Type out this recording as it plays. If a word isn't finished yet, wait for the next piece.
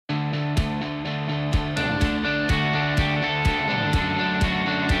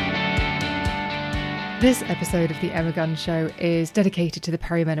This episode of The Emma Gunn Show is dedicated to the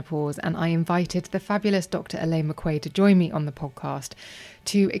perimenopause, and I invited the fabulous Dr. Elaine McQuade to join me on the podcast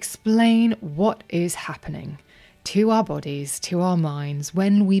to explain what is happening to our bodies, to our minds,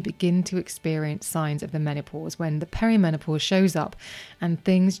 when we begin to experience signs of the menopause, when the perimenopause shows up and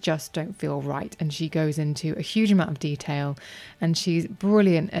things just don't feel right. And she goes into a huge amount of detail, and she's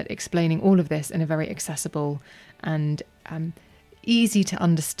brilliant at explaining all of this in a very accessible and easy to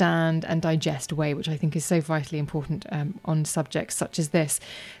understand and digest way, which I think is so vitally important on subjects such as this.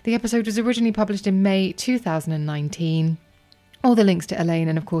 The episode was originally published in May 2019. All the links to Elaine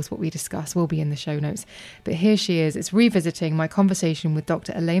and, of course, what we discuss will be in the show notes. But here she is. It's revisiting my conversation with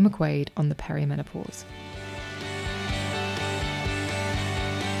Dr. Elaine McQuade on the perimenopause.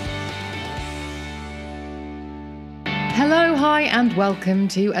 Hello, hi, and welcome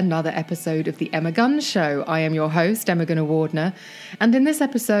to another episode of The Emma Gunn Show. I am your host, Emma Gunn-Wardner, and in this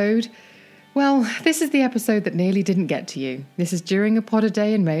episode, well, this is the episode that nearly didn't get to you. This is during a pod a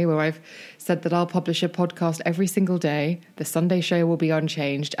day in May, where I've said that I'll publish a podcast every single day. The Sunday show will be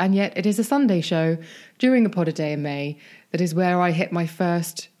unchanged, and yet it is a Sunday show during a pod a day in May that is where I hit my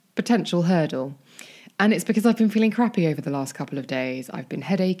first potential hurdle. And it's because I've been feeling crappy over the last couple of days. I've been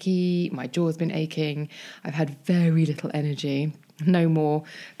headachy, my jaw's been aching, I've had very little energy, no more.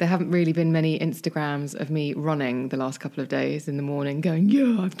 There haven't really been many Instagrams of me running the last couple of days in the morning going,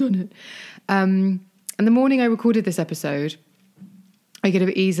 yeah, I've done it. And the morning I recorded this episode, I could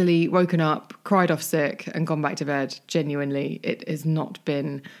have easily woken up, cried off sick and gone back to bed. Genuinely, it has not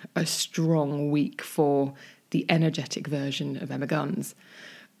been a strong week for the energetic version of Emma Gunn's.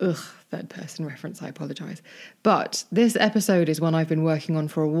 Ugh, third person reference, I apologise. But this episode is one I've been working on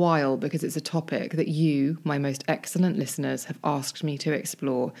for a while because it's a topic that you, my most excellent listeners, have asked me to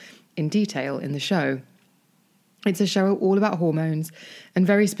explore in detail in the show. It's a show all about hormones and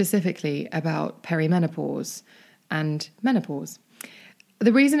very specifically about perimenopause and menopause.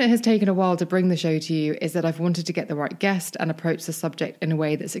 The reason it has taken a while to bring the show to you is that I've wanted to get the right guest and approach the subject in a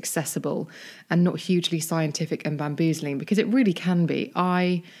way that's accessible and not hugely scientific and bamboozling, because it really can be.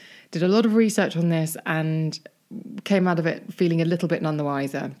 I did a lot of research on this and came out of it feeling a little bit none the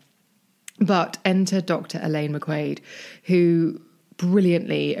wiser. But enter Dr. Elaine McQuade, who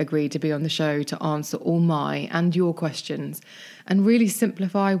brilliantly agreed to be on the show to answer all my and your questions and really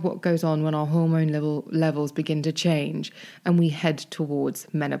simplify what goes on when our hormone levels begin to change and we head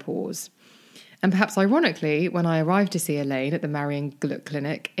towards menopause. And perhaps ironically, when I arrived to see Elaine at the Marion Gluck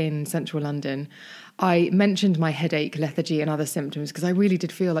Clinic in central London, I mentioned my headache, lethargy and other symptoms because I really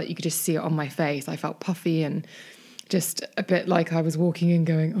did feel like you could just see it on my face. I felt puffy and just a bit like I was walking in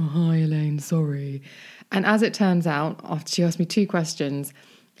going, oh, hi, Elaine, sorry. And as it turns out, after she asked me 2 questions,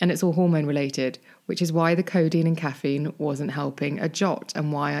 and it's all hormone related, which is why the codeine and caffeine wasn't helping a jot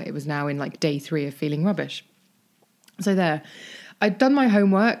and why it was now in like day 3 of feeling rubbish. So there, I'd done my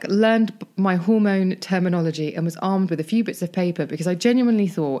homework, learned my hormone terminology and was armed with a few bits of paper because I genuinely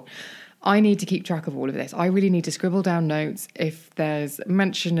thought I need to keep track of all of this. I really need to scribble down notes. If there's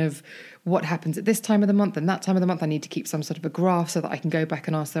mention of what happens at this time of the month and that time of the month, I need to keep some sort of a graph so that I can go back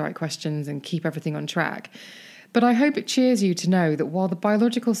and ask the right questions and keep everything on track. But I hope it cheers you to know that while the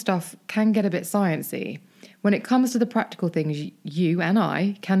biological stuff can get a bit sciencey, when it comes to the practical things you and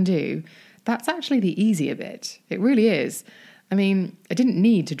I can do, that's actually the easier bit. It really is. I mean, I didn't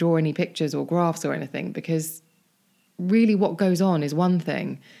need to draw any pictures or graphs or anything because really what goes on is one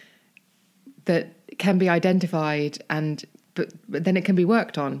thing that can be identified but then it can be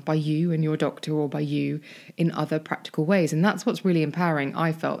worked on by you and your doctor or by you in other practical ways. And that's what's really empowering,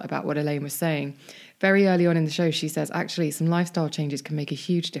 I felt, about what Elaine was saying. Very early on in the show, she says, actually, some lifestyle changes can make a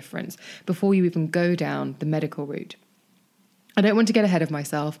huge difference before you even go down the medical route. I don't want to get ahead of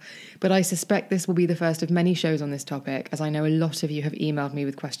myself, but I suspect this will be the first of many shows on this topic, as I know a lot of you have emailed me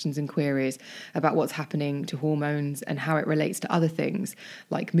with questions and queries about what's happening to hormones and how it relates to other things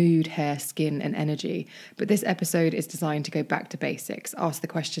like mood, hair, skin, and energy. But this episode is designed to go back to basics, ask the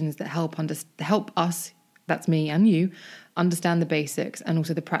questions that help us, that's me and you, understand the basics and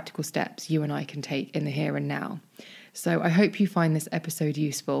also the practical steps you and I can take in the here and now. So I hope you find this episode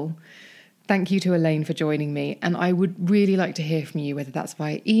useful. Thank you to Elaine for joining me, and I would really like to hear from you, whether that's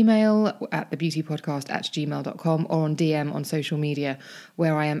via email at thebeautypodcast@gmail.com or on DM on social media,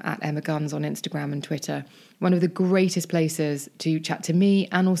 where I am at Emma Guns on Instagram and Twitter. One of the greatest places to chat to me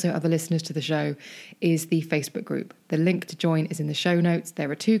and also other listeners to the show is the Facebook group. The link to join is in the show notes. There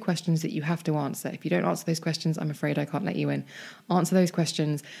are 2 questions that you have to answer. If you don't answer those questions, I'm afraid I can't let you in. Answer those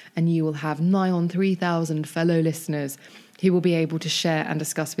questions and you will have nigh on 3,000 fellow listeners who will be able to share and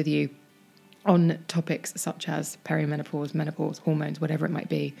discuss with you on topics such as perimenopause, menopause, hormones, whatever it might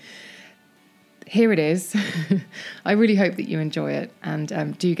be. here it is. I really hope that you enjoy it,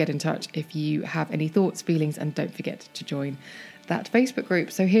 and do get in touch if you have any thoughts, feelings, and don't forget to join that Facebook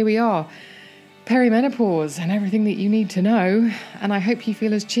group. So here we are, perimenopause and everything that you need to know, and I hope you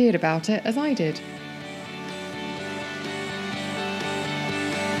feel as cheered about it as I did.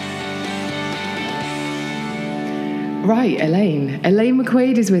 Right, Elaine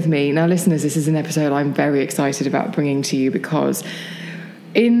McQuade is with me. Now, listeners, this is an episode I'm very excited about bringing to you because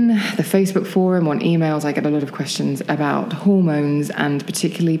in the Facebook forum, on emails, I get a lot of questions about hormones and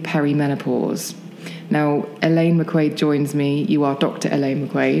particularly perimenopause. Now, Elaine McQuade joins me. You are Dr. Elaine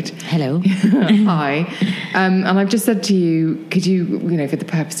McQuade. Hello. Hi. And I've just said to you, could you, for the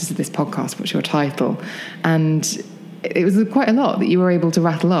purposes of this podcast, what's your title? And it was quite a lot that you were able to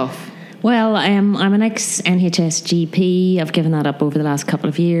rattle off. Well, I'm an ex-NHS GP. I've given that up over the last couple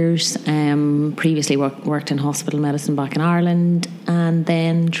of years. Previously worked in hospital medicine back in Ireland, and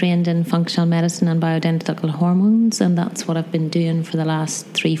then trained in functional medicine and bioidentical hormones, and that's what I've been doing for the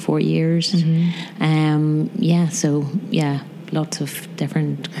last 3-4 years. Lots of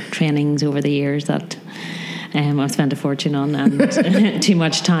different trainings over the years that I've spent a fortune on and too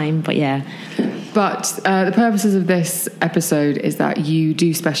much time, but yeah. But the purposes of this episode is that you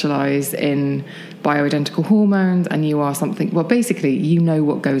do specialise in bioidentical hormones, and you are basically you know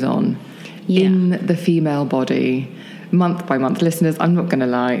what goes on in the female body month by month. Listeners, I'm not going to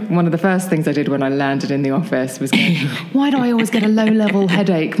lie, one of the first things I did when I landed in the office was go, why do I always get a low-level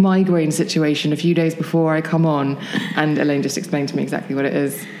headache, migraine situation a few days before I come on? And Elaine just explained to me exactly what it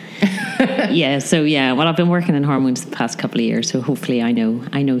is. Well, I've been working in hormones the past couple of years, so hopefully I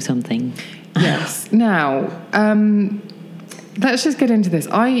know something. Yes. Now, let's just get into this.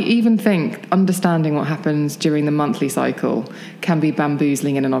 I even think understanding what happens during the monthly cycle can be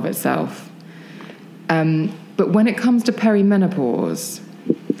bamboozling in and of itself. But when it comes to perimenopause,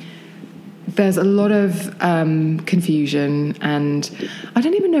 there's a lot of confusion, and I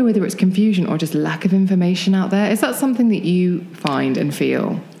don't even know whether it's confusion or just lack of information out there. Is that something that you find and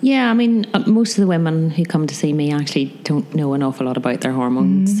feel? Yeah, I mean, most of the women who come to see me actually don't know an awful lot about their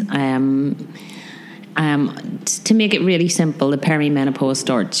hormones. To make it really simple, the perimenopause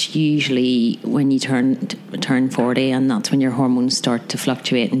starts usually when you turn 40, and that's when your hormones start to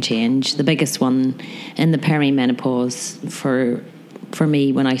fluctuate and change. The biggest one in the perimenopause for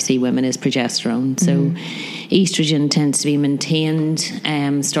me when I see women is progesterone. So estrogen tends to be maintained,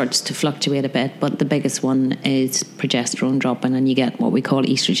 starts to fluctuate a bit, but the biggest one is progesterone dropping, and you get what we call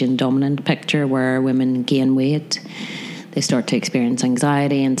estrogen dominant picture, where women gain weight, they start to experience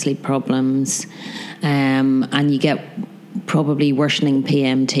anxiety and sleep problems, and you get probably worsening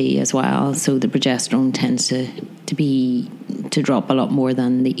PMT as well. So the progesterone tends to drop a lot more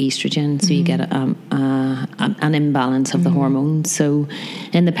than the estrogen, so you get an imbalance of the hormones. So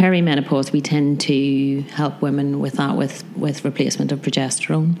in the perimenopause, we tend to help women with that, with replacement of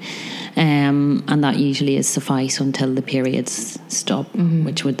progesterone, and that usually is suffice until the periods stop,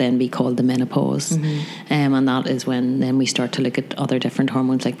 which would then be called the menopause, and that is when then we start to look at other different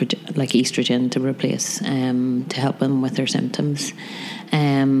hormones like estrogen to replace, to help them with their symptoms.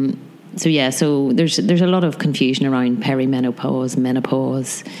 So there's a lot of confusion around perimenopause,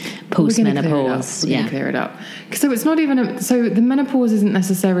 menopause, postmenopause. We're going to clear it up. So it's not even so the menopause isn't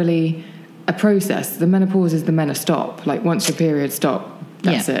necessarily a process. The menopause is the stop. Like once your periods stop,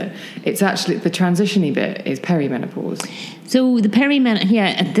 that's it. It's actually the transition-y bit is perimenopause. So the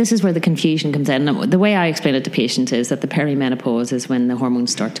this is where the confusion comes in. The way I explain it to patients is that the perimenopause is when the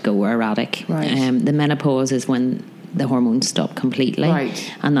hormones start to go erratic. Right. The menopause is when the hormones stop completely,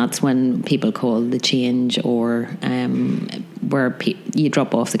 right, and that's when people call the change, or where you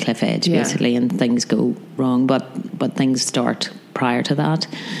drop off the cliff edge, basically, and things go wrong. But things start prior to that,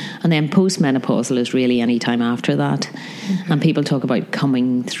 and then postmenopausal is really any time after that. And people talk about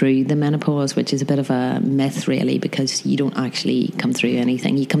coming through the menopause, which is a bit of a myth, really, because you don't actually come through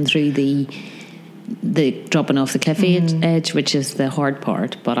anything. You come through the dropping off the cliff edge, which is the hard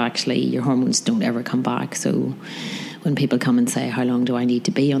part, but actually your hormones don't ever come back. So when people come and say, how long do I need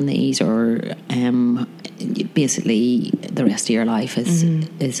to be on these, or basically the rest of your life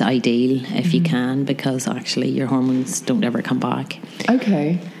is ideal if you can, because actually your hormones don't ever come back.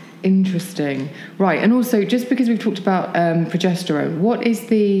 Okay, interesting. Right, and also just because we've talked about progesterone, what is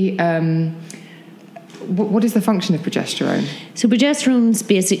the what is the function of progesterone? So progesterone's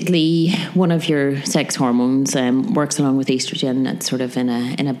basically one of your sex hormones, works along with estrogen. It's sort of in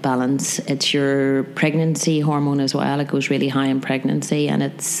a balance. It's your pregnancy hormone as well. It goes really high in pregnancy, and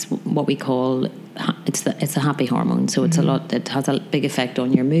it's what we call it's a happy hormone. So it's it has a big effect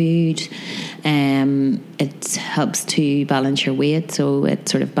on your mood. It helps to balance your weight, so it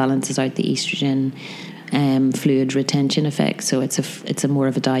sort of balances out the estrogen fluid retention effect. So it's a more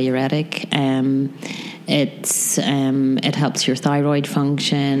of a diuretic. It helps your thyroid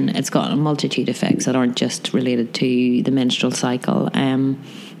function. It's got a multitude of effects that aren't just related to the menstrual cycle,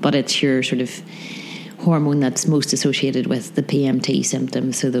 but it's your sort of hormone that's most associated with the PMT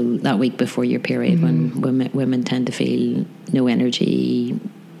symptoms. So that week before your period, when women tend to feel no energy,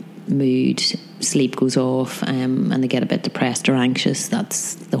 mood, sleep goes off, and they get a bit depressed or anxious.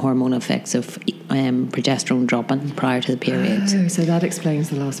 That's the hormone effects of progesterone dropping prior to the period. Oh, so that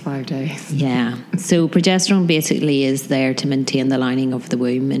explains the last 5 days. Yeah. So progesterone basically is there to maintain the lining of the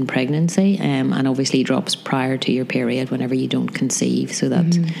womb in pregnancy, and obviously drops prior to your period whenever you don't conceive, so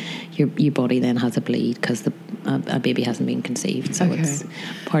that your body then has a bleed because a baby hasn't been conceived. So it's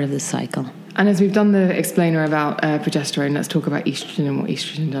part of the cycle. And as we've done the explainer about progesterone, let's talk about estrogen and what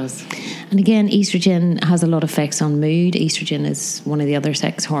estrogen does. And again, estrogen has a lot of effects on mood. Estrogen is one of the other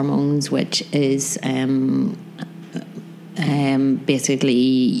sex hormones, which is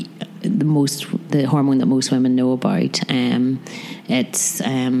basically the hormone that most women know about.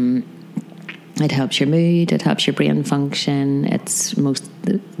 It helps your mood, it helps your brain function. It's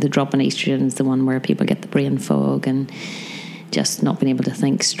the drop in estrogen is the one where people get the brain fog and just not being able to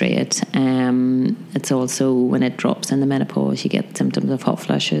think straight. It's also, when it drops in the menopause, you get symptoms of hot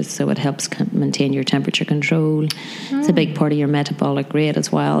flushes, so it helps maintain your temperature control. It's a big part of your metabolic rate as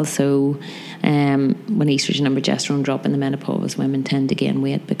well. So when estrogen and progesterone drop in the menopause, women tend to gain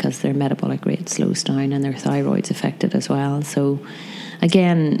weight because their metabolic rate slows down and their thyroid's affected as well. So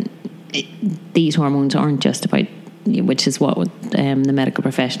again, these hormones aren't just about, which is what the medical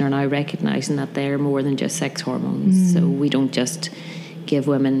profession are now recognising, that they're more than just sex hormones. So we don't just give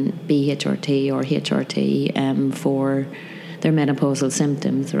women BHRT or HRT for their menopausal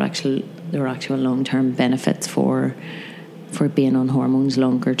symptoms. There are actual long-term benefits for being on hormones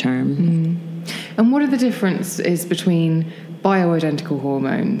longer term. And what are the differences between bioidentical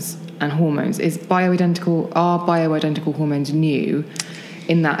hormones and hormones? Are bioidentical hormones new,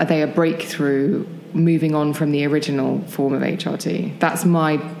 in that are they a breakthrough moving on from the original form of HRT? That's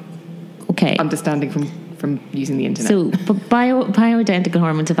my understanding from using the internet. So bioidentical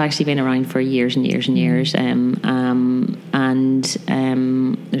hormones have actually been around for years and years and years.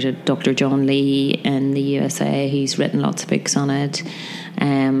 There's a Dr. John Lee in the USA who's written lots of books on it.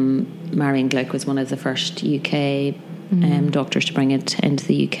 Marion Glick was one of the first UK doctors to bring it into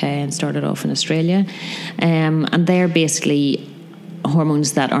the UK and started off in Australia. And they're basically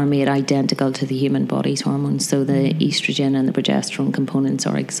hormones that are made identical to the human body's hormones. So the estrogen and the progesterone components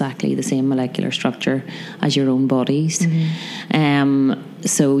are exactly the same molecular structure as your own body's.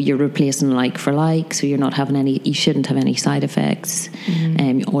 So you're replacing like for like, so you shouldn't have any side effects.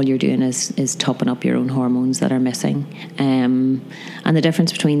 All you're doing is topping up your own hormones that are missing. And the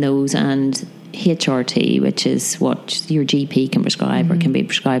difference between those and HRT, which is what your GP can prescribe or can be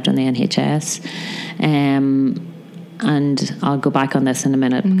prescribed on the NHS, and I'll go back on this in a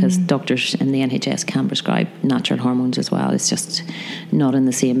minute, because doctors in the NHS can prescribe natural hormones as well. It's just not in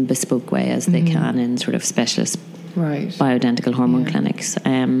the same bespoke way as they can in sort of specialist bioidentical hormone clinics.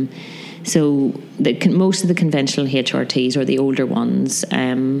 So most of the conventional HRTs, or the older ones,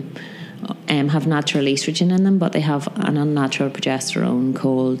 have natural estrogen in them, but they have an unnatural progesterone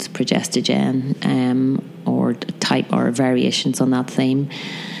called progestogen, or variations on that theme.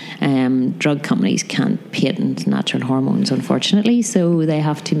 Drug companies can't patent natural hormones, unfortunately, so they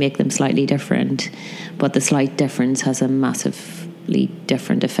have to make them slightly different. But the slight difference has a massively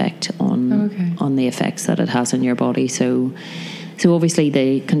different effect on the effects that it has on your body. So obviously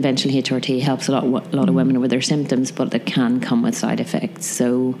the conventional HRT helps a lot of women with their symptoms, but it can come with side effects.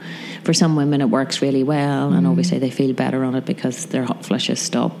 So for some women it works really well, and obviously they feel better on it because their hot flushes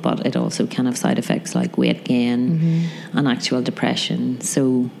stop, but it also can have side effects like weight gain and actual depression.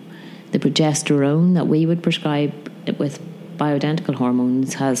 So the progesterone that we would prescribe with bioidentical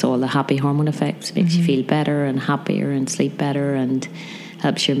hormones has all the happy hormone effects, makes you feel better and happier and sleep better and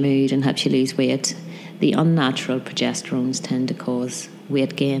helps your mood and helps you lose weight. The unnatural progesterones tend to cause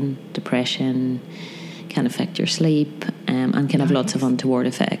weight gain, depression, can affect your sleep, and can have lots of untoward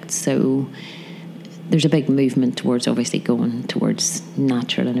effects. So there's a big movement towards obviously going towards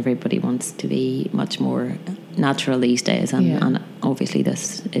natural, and everybody wants to be much more natural these days, and obviously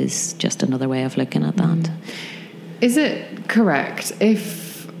this is just another way of looking at that. Is it correct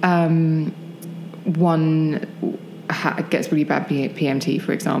if one gets really bad PMT,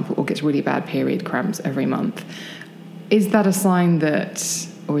 for example, or gets really bad period cramps every month, is that a sign that,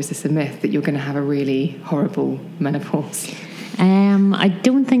 or is this a myth, that you're going to have a really horrible menopause? I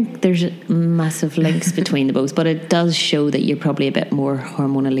don't think there's massive links between the both, but it does show that you're probably a bit more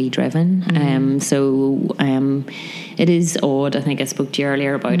hormonally driven. It is odd. I think I spoke to you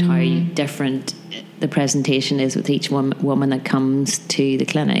earlier about how different the presentation is with each woman that comes to the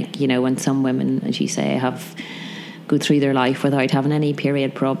clinic. You know, when some women, as you say, go through their life without having any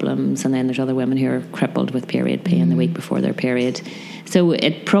period problems, and then there's other women who are crippled with period pain the week before their period. So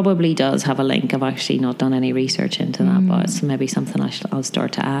it probably does have a link. I've actually not done any research into that, but it's maybe something I'll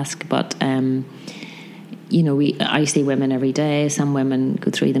start to ask. But you know, I see women every day. Some women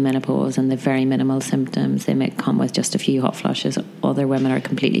go through the menopause and they've very minimal symptoms. They may come with just a few hot flushes. Other women are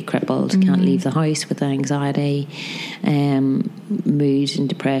completely crippled, can't leave the house with anxiety, mood and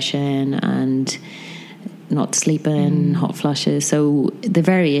depression, and not sleeping, hot flushes. So the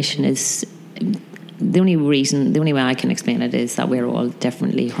variation is, the only way I can explain it is that we're all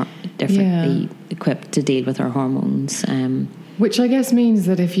differently equipped to deal with our hormones. Which I guess means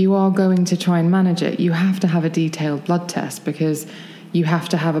that if you are going to try and manage it, you have to have a detailed blood test, because you have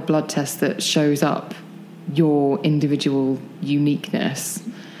to have a blood test that shows up your individual uniqueness,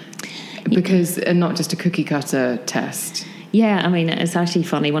 because and not just a cookie cutter test. Yeah, I mean, it's actually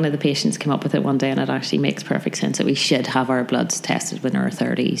funny. One of the patients came up with it one day, and it actually makes perfect sense that we should have our bloods tested when we're in our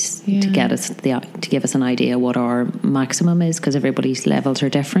 30s to get us to give us an idea what our maximum is, because everybody's levels are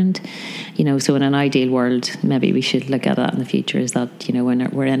different. You know, so in an ideal world, maybe we should look at that in the future. Is that, you know, when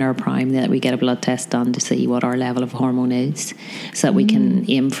we're in our prime, that we get a blood test done to see what our level of hormone is, so that we can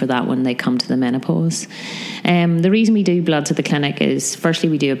aim for that when they come to the menopause. The reason we do bloods at the clinic is, firstly,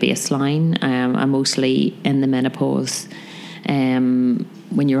 we do a baseline, and mostly in the menopause.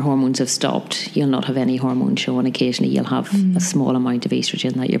 When your hormones have stopped, you'll not have any hormones showing. Occasionally you'll have a small amount of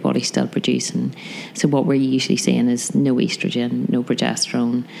estrogen that your body's still producing. So what we're usually seeing is no estrogen, no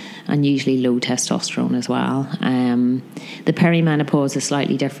progesterone, and usually low testosterone as well. The perimenopause is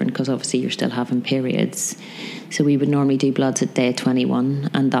slightly different, because obviously you're still having periods. So we would normally do bloods at day 21,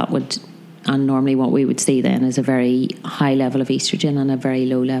 and normally what we would see then is a very high level of estrogen and a very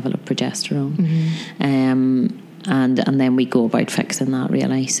low level of progesterone. And then we go about fixing that,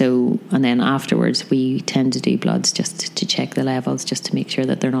 really. So, and then afterwards we tend to do bloods just to check the levels, just to make sure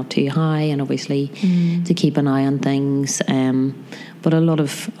that they're not too high, and obviously to keep an eye on things. But a lot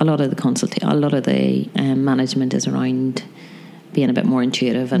of the management is around being a bit more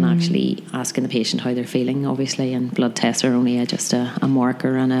intuitive and actually asking the patient how they're feeling, obviously. And blood tests are only just a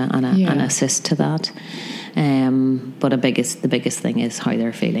marker and an assist to that. But the biggest thing is how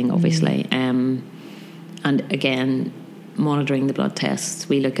they're feeling, obviously. And again, monitoring the blood tests,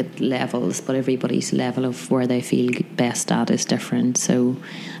 we look at levels, but everybody's level of where they feel best at is different. So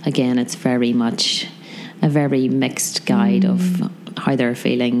again, it's very much a very mixed guide of how they're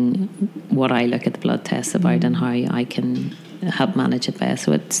feeling, what I look at the blood tests about, and how I can help manage it best.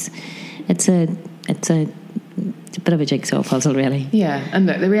 So it's a bit of a jigsaw puzzle, really. Yeah, and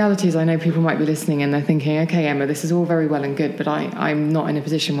look, the reality is, I know people might be listening and they're thinking, okay, Emma, this is all very well and good, but I'm not in a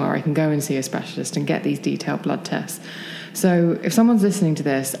position where I can go and see a specialist and get these detailed blood tests. So if someone's listening to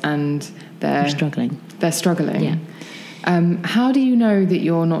this and they're struggling, how do you know that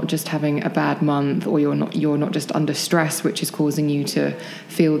you're not just having a bad month, or you're not just under stress, which is causing you to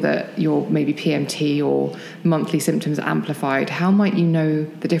feel that your maybe PMT or monthly symptoms are amplified? How might you know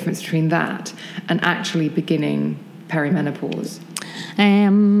the difference between that and actually beginning perimenopause? I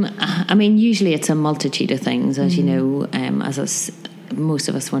mean, usually it's a multitude of things, as you know. Most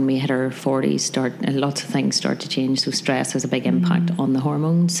of us, when we hit our 40s, lots of things start to change. So stress has a big impact on the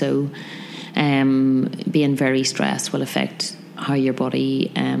hormones. So being very stressed will affect how your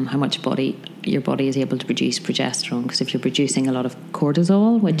body, how much your body is able to produce progesterone. Because if you're producing a lot of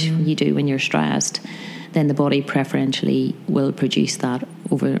cortisol, which you do when you're stressed, then the body preferentially will produce that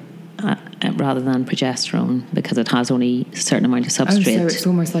over rather than progesterone, because it has only a certain amount of substrate. So it's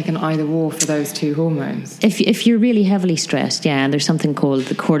almost like an either or for those two hormones. If you're really heavily stressed, and there's something called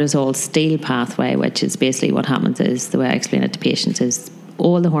the cortisol steal pathway, which is basically what happens is, the way I explain it to patients is,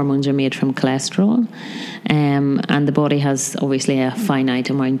 all the hormones are made from cholesterol, and the body has obviously a finite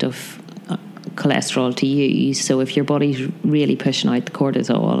amount of cholesterol to use. So if your body's really pushing out the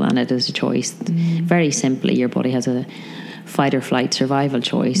cortisol, and it is a choice, very simply, your body has a fight or flight survival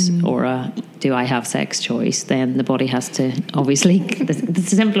choice or a do I have sex choice, then the body has to, obviously, the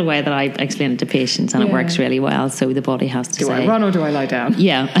simple way that I explain it to patients, and it works really well. So the body has to say, do I run or do I lie down?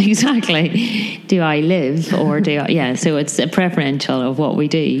 Yeah, exactly. Do I live or do I, so it's a preferential of what we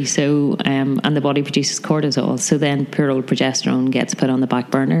do. So, and the body produces cortisol. So then poor old progesterone gets put on the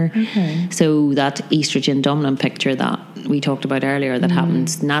back burner. Okay. So that estrogen dominant picture that we talked about earlier that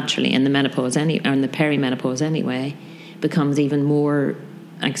happens naturally in the menopause or in the perimenopause anyway, becomes even more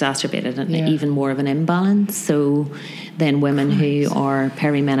exacerbated and even more of an imbalance. So then women who are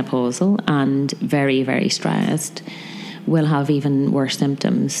perimenopausal and very, very stressed will have even worse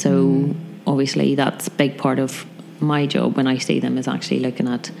symptoms. So obviously that's a big part of my job when I see them, is actually looking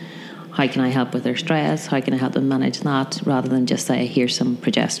at how can I help with their stress, how can I help them manage that, rather than just say here's some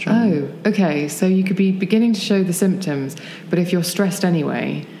progesterone. Oh, okay. So you could be beginning to show the symptoms, but if you're stressed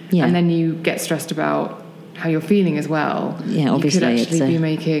anyway, and then you get stressed about how you're feeling as well, obviously you could actually be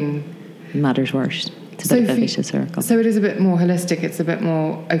making matters worse. It's a bit of a vicious circle. So it is a bit more holistic. It's a bit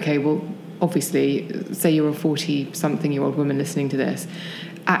more, okay, well, obviously, say you're a 40-something-year-old woman listening to this,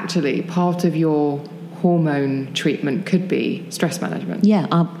 actually part of your hormone treatment could be stress management. Yeah,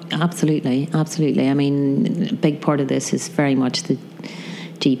 absolutely. I mean, a big part of this is very much the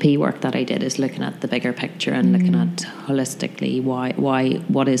GP work that I did, is looking at the bigger picture and looking at holistically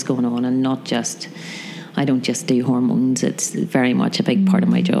what is going on, and not just, I don't just do hormones. It's very much a big part of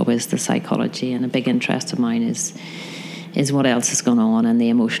my job is the psychology, and a big interest of mine is what else is going on and the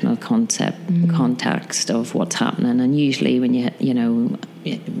emotional context of what's happening. And usually when you know,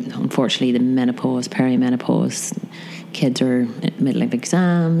 unfortunately the menopause, perimenopause, kids are in the middle of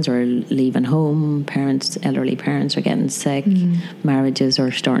exams or leaving home, elderly parents are getting sick, marriages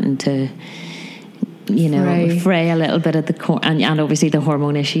are starting to fray a little bit at the core, and obviously the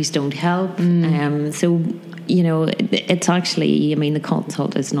hormone issues don't help. So it's actually, I mean, the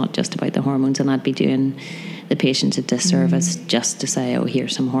consult is not just about the hormones, and I'd be doing the patient a disservice just to say, oh,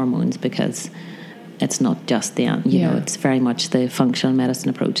 here's some hormones, because it's not just the it's very much the functional medicine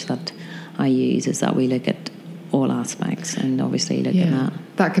approach that I use, is that we look at all aspects, and obviously looking at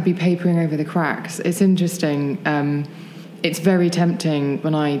that could be papering over the cracks. It's interesting. It's very tempting.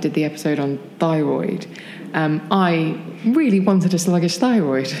 When I did the episode on thyroid, I really wanted a sluggish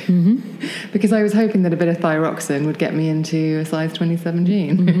thyroid because I was hoping that a bit of thyroxine would get me into a size 27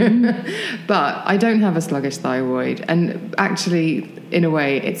 gene. But I don't have a sluggish thyroid, and actually, in a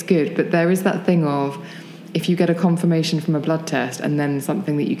way, it's good. But there is that thing of, if you get a confirmation from a blood test and then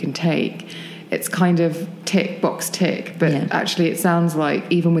something that you can take, it's kind of box tick, but actually it sounds like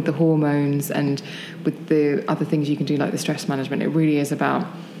even with the hormones and with the other things you can do, like the stress management, it really is about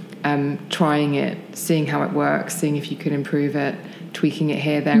trying it, seeing how it works, seeing if you can improve it, tweaking it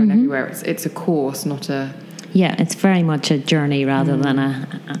here, there and everywhere. It's a course, not a... Yeah, it's very much a journey rather than a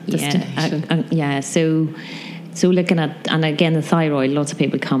destination. So looking at, and again, the thyroid, lots of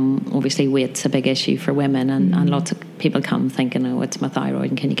people come, obviously weight's a big issue for women, and lots of people come thinking, oh, it's my thyroid,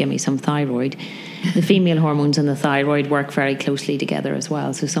 and can you give me some thyroid? The female hormones and the thyroid work very closely together as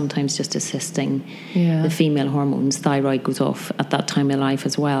well, so sometimes just assisting the female hormones. Thyroid goes off at that time of life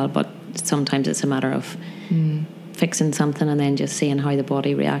as well, but sometimes it's a matter of fixing something and then just seeing how the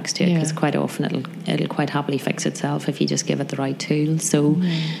body reacts to it, because quite often it'll quite happily fix itself if you just give it the right tools. So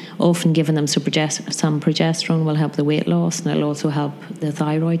often giving them some progesterone will help the weight loss, and it'll also help the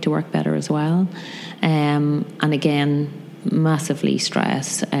thyroid to work better as well. And again, massively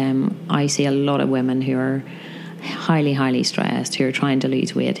stress. I see a lot of women who are highly, highly stressed, who are trying to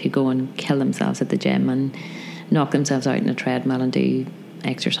lose weight, who go and kill themselves at the gym and knock themselves out in a treadmill and do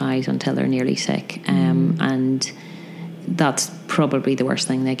exercise until they're nearly sick. And that's probably the worst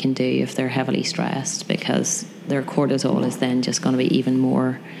thing they can do if they're heavily stressed, because their cortisol is then just going to be even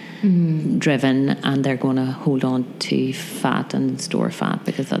more driven, and they're going to hold on to fat and store fat,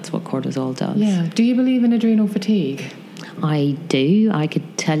 because that's what cortisol does. Yeah. Do you believe in adrenal fatigue? I do. I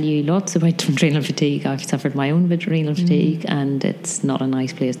could tell you lots about adrenal fatigue. I've suffered my own adrenal fatigue, and it's not a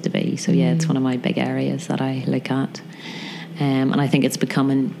nice place to be. So it's one of my big areas that I look at. And I think it's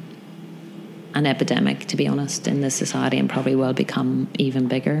becoming an epidemic, to be honest, in this society, and probably will become even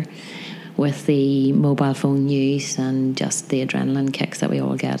bigger with the mobile phone use and just the adrenaline kicks that we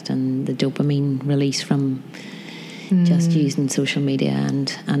all get, and the dopamine release from just using social media and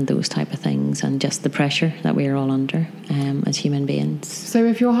those type of things, and just the pressure that we are all under as human beings. So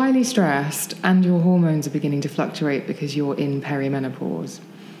if you're highly stressed and your hormones are beginning to fluctuate because you're in perimenopause,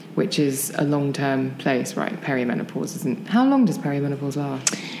 which is a long-term place, right? Perimenopause isn't. How long does perimenopause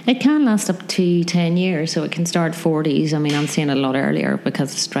last? It can last up to 10 years, so it can start 40s. I mean, I'm seeing it a lot earlier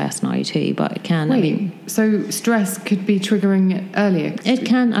because of stress now too, but it can. So stress could be triggering it earlier? It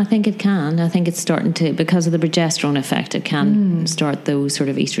can, I think it can. I think it's starting to, because of the progesterone effect, it can start those sort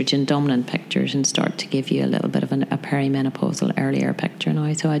of estrogen dominant pictures and start to give you a little bit of a perimenopausal earlier picture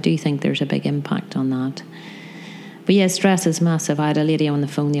now. So I do think there's a big impact on that. But yeah, stress is massive. I had a lady on the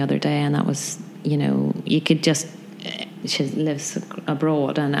phone the other day, and that was, you could just, she lives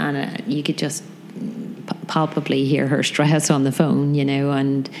abroad, and you could just palpably hear her stress on the phone,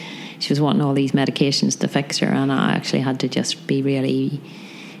 and she was wanting all these medications to fix her, and I actually had to just be really,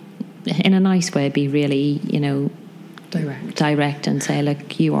 in a nice way, be really, direct and say,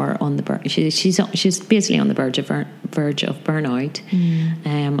 look, you are on the verge. She's basically on the verge of burnout,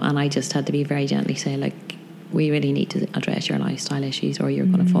 and I just had to be very gently say, like, we really need to address your lifestyle issues or you're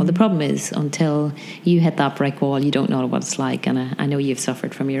going to fall. The problem is, until you hit that brick wall, you don't know what it's like, and I know you've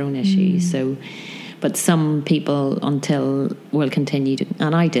suffered from your own issues. So, but some people will continue to,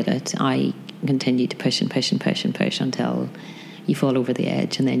 and I did it, I continued to push and push and push and push until you fall over the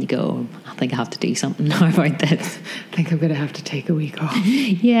edge, and then you go, I think I have to do something now about this. I think I'm going to have to take a week off.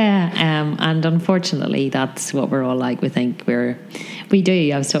 Yeah, and unfortunately that's what we're all like. We think we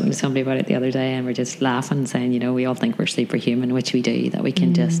do. I was talking to somebody about it the other day, and we're just laughing, saying, we all think we're superhuman, which we do, that we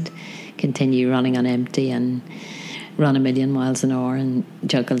can just continue running on empty and run 1,000,000 miles an hour and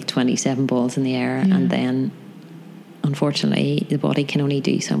juggle 27 balls in the air, and then unfortunately the body can only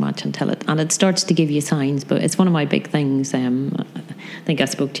do so much until it starts to give you signs. But it's one of my big things. I think I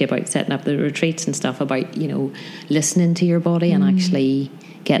spoke to you about setting up the retreats and stuff, about listening to your body and actually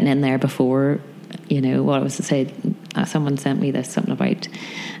getting in there before, what was to say, someone sent me something about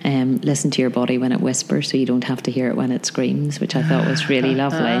listen to your body when it whispers, so you don't have to hear it when it screams, which I thought was really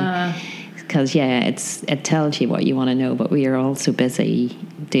lovely. Because it tells you what you want to know, but we are all so busy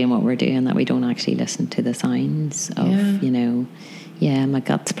doing what we're doing that we don't actually listen to the signs of my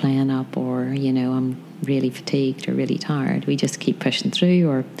gut's playing up, or I'm really fatigued or really tired. We just keep pushing through,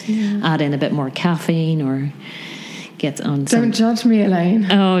 or add in a bit more caffeine, or get on. Don't judge me,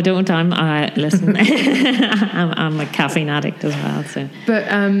 Elaine. Oh, don't! Listen. I'm a caffeine addict as well. So,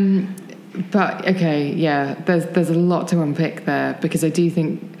 but okay, yeah. There's a lot to unpick there, because I do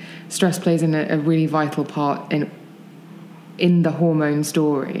think stress plays in a really vital part in the hormone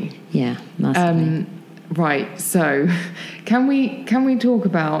story. Yeah, massively. Right. So, can we talk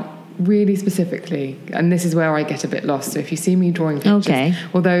about really specifically? And this is where I get a bit lost. So if you see me drawing pictures, okay.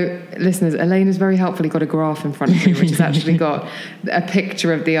 Although listeners, Elaine has very helpfully got a graph in front of me, which has actually got a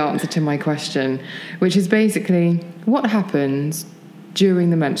picture of the answer to my question, which is basically what happens during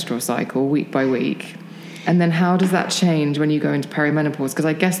the menstrual cycle, week by week. And then how does that change when you go into perimenopause? Because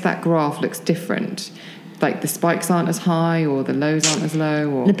I guess that graph looks different. Like the spikes aren't as high, or the lows aren't as low.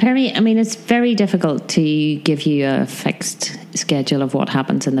 Or it's very difficult to give you a fixed schedule of what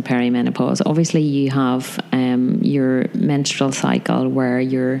happens in the perimenopause. Obviously, you have your menstrual cycle where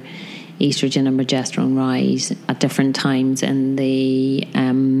your estrogen and progesterone rise at different times in the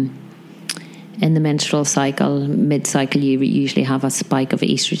menstrual cycle. Mid-cycle, you usually have a spike of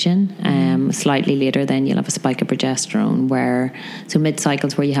estrogen. Slightly later, then you'll have a spike of progesterone. So mid-cycle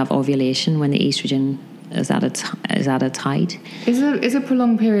is where you have ovulation, when the estrogen is at its height. Is a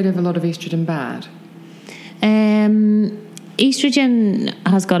prolonged period of a lot of estrogen bad? Estrogen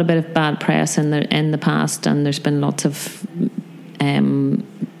has got a bit of bad press in the past, and there's been lots of. I mean,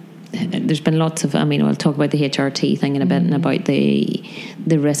 we'll talk about the HRT thing in a bit, and about the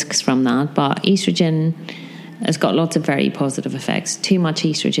risks from that. But estrogen has got lots of very positive effects. Too much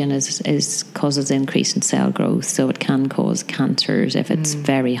estrogen causes increase in cell growth, so it can cause cancers if it's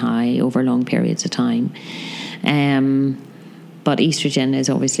very high over long periods of time. But estrogen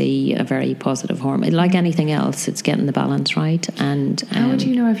is obviously a very positive hormone. Like anything else, it's getting the balance right. And how would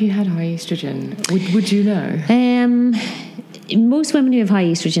you know if you had high estrogen? Would you know? Most women who have high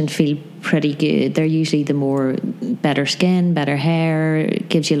estrogen feel pretty good. They're usually better skin, better hair,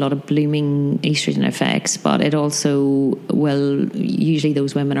 gives you a lot of blooming estrogen effects, but it also usually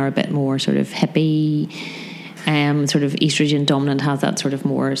those women are a bit more sort of hippie, sort of estrogen dominant, has that sort of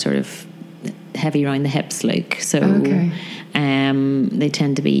more sort of heavy around the hips look. So they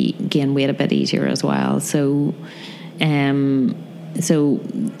tend to gain weight a bit easier as well. So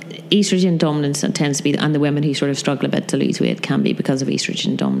estrogen dominance tends to be, and the women who sort of struggle a bit to lose weight can be because of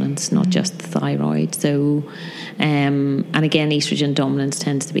estrogen dominance, not just the thyroid. So, and again, estrogen dominance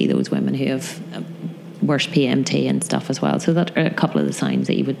tends to be those women who have worse PMT and stuff as well. So that are a couple of the signs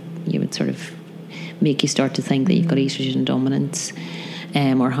that you would sort of make you start to think that you've got estrogen dominance.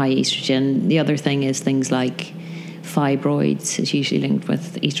 or high estrogen. The other thing is things like fibroids is usually linked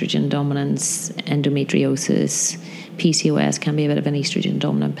with estrogen dominance, endometriosis, PCOS can be a bit of an estrogen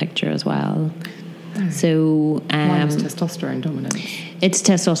dominant picture as well. So mine is testosterone dominance. It's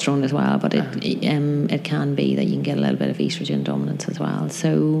testosterone as well, but it can be that you can get a little bit of estrogen dominance as well.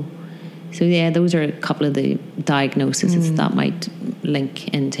 So yeah, those are a couple of the diagnoses that might link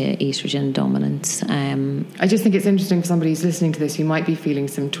into estrogen dominance. I just think it's interesting for somebody who's listening to this who might be feeling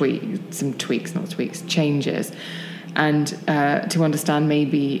changes, and to understand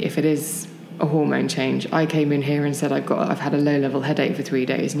maybe if it is a hormone change. I came in here and said I've had a low level headache for 3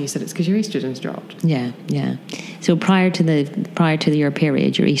 days, and you said it's because your estrogen's dropped. Yeah. So prior to your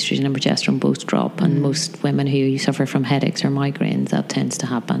period, your estrogen and progesterone both drop, and most women who suffer from headaches or migraines, that tends to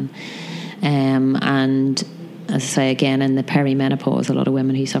happen. And as I say again, in the perimenopause, a lot of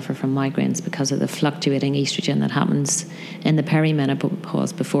women who suffer from migraines because of the fluctuating estrogen that happens in the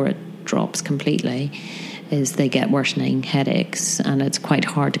perimenopause before it drops completely, is they get worsening headaches, and it's quite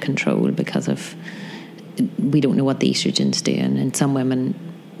hard to control because we don't know what the estrogen's doing. And some women,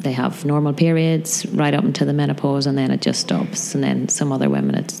 they have normal periods right up until the menopause, and then it just stops. And then some other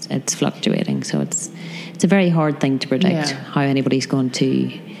women, it's fluctuating. So it's a very hard thing to predict how anybody's going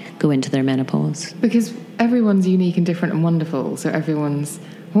to go into their menopause. Because everyone's unique and different and wonderful, so everyone's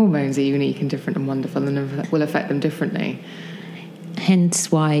hormones are unique and different and wonderful, and will affect them differently.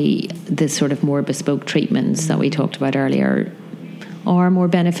 Hence why the sort of more bespoke treatments that we talked about earlier are more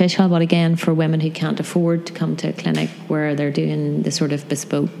beneficial. But again, for women who can't afford to come to a clinic where they're doing the sort of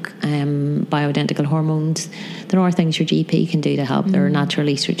bespoke bioidentical hormones, there are things your GP can do to help. There are natural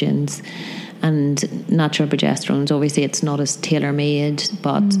estrogens and natural progesterones. Obviously, it's not as tailor-made,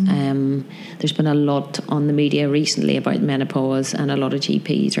 but there's been a lot on the media recently about menopause, and a lot of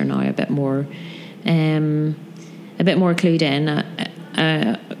GPs are now a bit more clued in.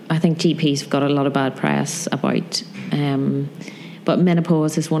 I think GPs have got a lot of bad press about, but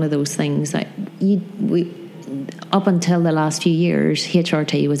menopause is one of those things that up until the last few years,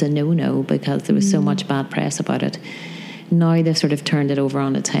 HRT was a no-no because there was so much bad press about it. Now they've sort of turned it over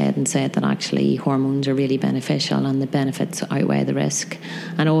on its head and said that actually hormones are really beneficial and the benefits outweigh the risk.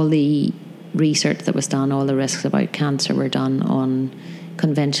 And all the research that was done, all the risks about cancer were done on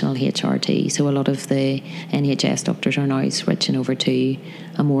conventional HRT. So a lot of the NHS doctors are now switching over to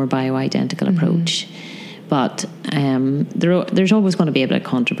a more bioidentical approach. But there's always going to be a bit of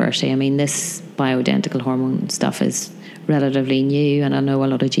controversy. I mean, this bioidentical hormone stuff is relatively new, and I know a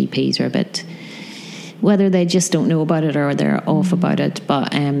lot of GPs are a bit, whether they just don't know about it or they're off about it,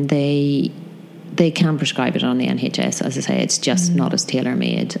 but they can prescribe it on the NHS. As I say, it's just not as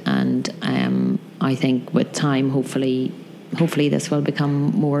tailor-made, and I think with time, hopefully this will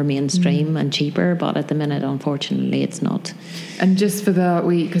become more mainstream and cheaper, but at the minute, unfortunately, it's not. And just for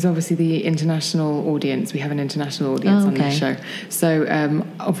because obviously the international audience, we have an international audience on this show, so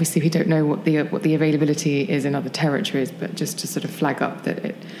obviously we don't know what the availability is in other territories, but just to sort of flag up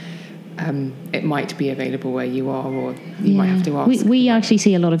that it might be available where you are, or you might have to ask. We actually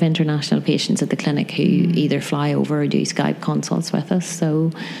see a lot of international patients at the clinic who either fly over or do Skype consults with us.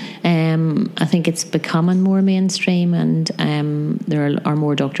 So I think it's becoming more mainstream, and there are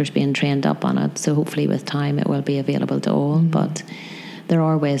more doctors being trained up on it. So hopefully with time it will be available to all. But there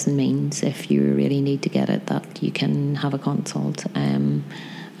are ways and means, if you really need to get it, that you can have a consult. And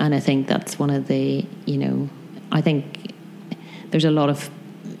I think that's one of the, I think there's a lot of,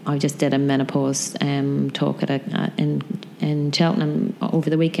 I just did a menopause talk in Cheltenham over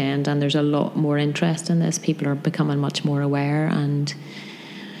the weekend, and there's a lot more interest in this. People are becoming much more aware, and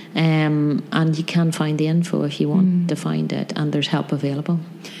you can find the info if you want to find it, and there's help available.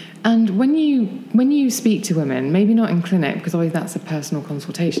 And when you speak to women, maybe not in clinic, because always that's a personal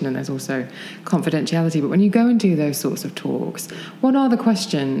consultation and there's also confidentiality, but when you go and do those sorts of talks, what are the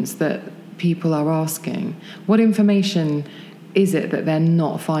questions that people are asking? What information is it that they're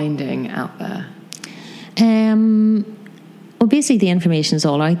not finding out there? Well, basically the information is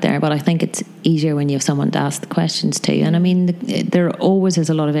all out there, but I think it's easier when you have someone to ask the questions to. And I mean, there always is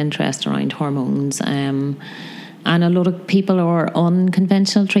a lot of interest around hormones, and a lot of people are on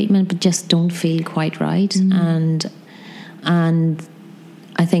conventional treatment but just don't feel quite right. And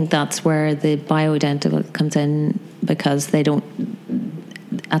I think that's where the bioidentical comes in, because they don't.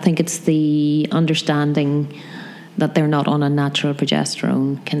 I think it's the understanding that they're not on a natural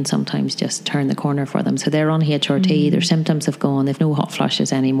progesterone can sometimes just turn the corner for them. So they're on HRT, their symptoms have gone, they've no hot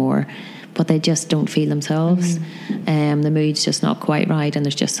flushes anymore, but they just don't feel themselves. The mood's just not quite right, and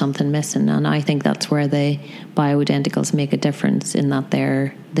there's just something missing. And I think that's where the bioidenticals make a difference, in that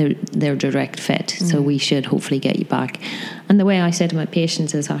they're direct fit. So we should hopefully get you back. And the way I say to my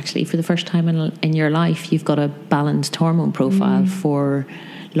patients is, actually, for the first time in your life, you've got a balanced hormone profile for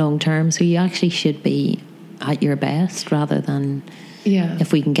long term. So you actually should be at your best, rather than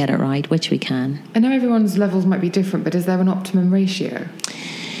if we can get it right, which we can. I know everyone's levels might be different, but is there an optimum ratio?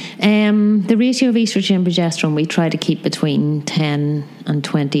 The ratio of estrogen and progesterone we try to keep between 10 and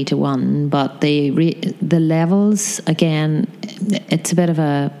 20 to 1, but the levels, again, it's a bit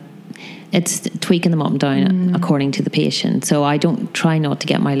of it's tweaking them up and down according to the patient. So I don't try not to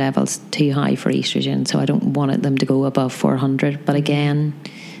get my levels too high for estrogen, so I don't want them to go above 400. But again,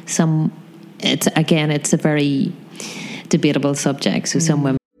 it's a very debatable subject. So some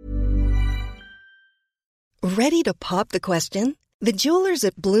women. Ready to pop the question? The jewelers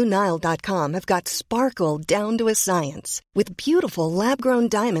at BlueNile.com have got sparkle down to a science, with beautiful lab-grown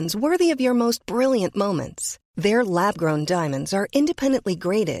diamonds worthy of your most brilliant moments. Their lab-grown diamonds are independently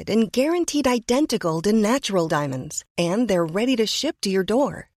graded and guaranteed identical to natural diamonds, and they're ready to ship to your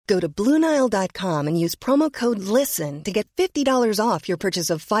door. Go to BlueNile.com and use promo code LISTEN to get $50 off your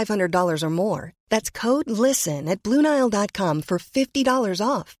purchase of $500 or more. That's code LISTEN at BlueNile.com for $50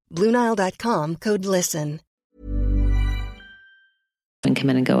 off. BlueNile.com, code LISTEN. And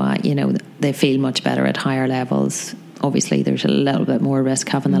come in and go, they feel much better at higher levels. Obviously, there's a little bit more risk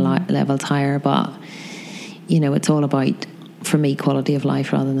having the levels higher, but it's all about, for me, quality of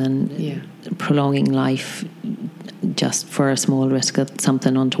life rather than prolonging life just for a small risk that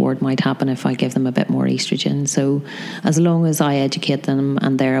something untoward might happen if I give them a bit more estrogen. So as long as I educate them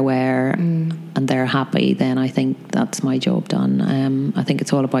and they're aware and they're happy, then I think that's my job done. I think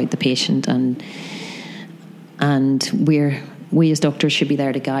it's all about the patient, and we as doctors should be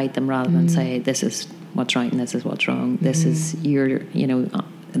there to guide them, rather than say, this is what's right and this is what's wrong. This is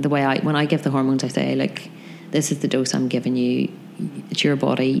the way when I give the hormones, I say, like, this is the dose I'm giving you. It's your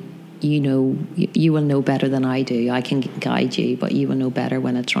body. You will know better than I do. I can guide you, but you will know better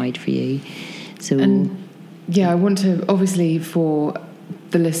when it's right for you. So, I want to, obviously, for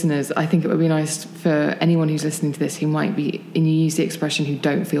the listeners, I think it would be nice for anyone who's listening to this who might be, and you use the expression, who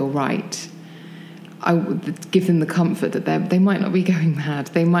don't feel right, I would give them the comfort that they might not be going mad.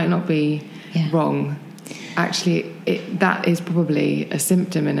 They might not be wrong. Actually, that is probably a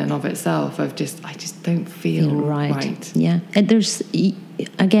symptom in and of itself of I just don't feel right. Yeah. And there's,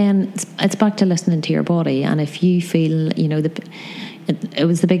 again, it's back to listening to your body. And if you feel, it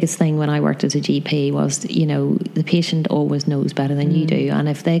was the biggest thing when I worked as a GP was, the patient always knows better than you do. And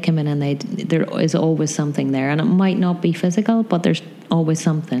if they come in and there is always something there, and it might not be physical, but there's always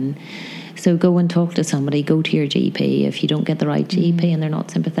something. So go and talk to somebody, go to your GP. If you don't get the right GP and they're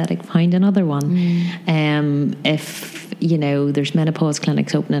not sympathetic, find another one. If, there's menopause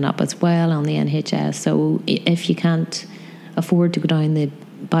clinics opening up as well on the NHS. So if you can't afford to go down the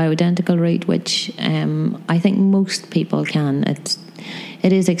bioidentical route, which I think most people can, it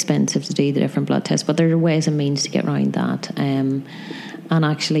is expensive to do the different blood tests, but there are ways and means to get around that. And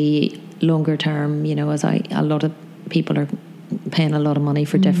actually, longer term, as a lot of people are paying a lot of money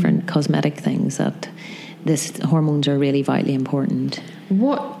for different cosmetic things, that hormones are really vitally important.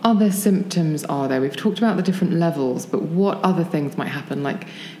 What other symptoms are there? We've talked about the different levels, but what other things might happen? Like,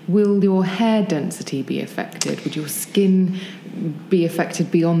 will your hair density be affected? Would your skin be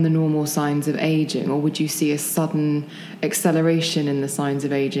affected beyond the normal signs of aging? Or would you see a sudden acceleration in the signs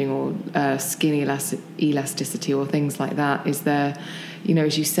of aging, or skin elasticity or things like that? Is there,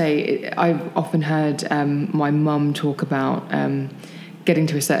 as you say, I've often heard my mum talk about getting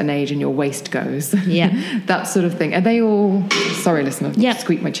to a certain age and your waist goes. Yeah. That sort of thing. Are they all... Sorry, listen, I've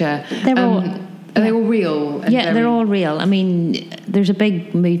squeaked my chair. Are they all real? They're all real. I mean, there's a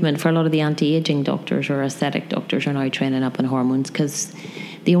big movement for a lot of the anti-aging doctors or aesthetic doctors are now training up on hormones, because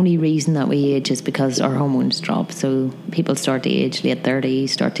the only reason that we age is because our hormones drop. So people start to age late 30s,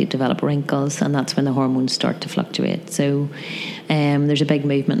 start to develop wrinkles, and that's when the hormones start to fluctuate. So there's a big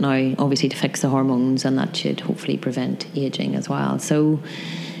movement now, obviously, to fix the hormones, and that should hopefully prevent aging as well. So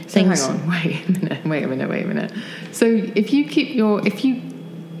hang on, wait a minute. So if you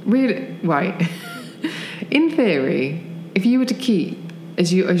really, right, in theory, if you were to keep,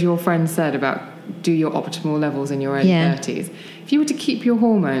 as your friend said about do your optimal levels in your own 30s, if you were to keep your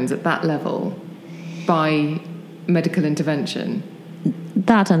hormones at that level by medical intervention,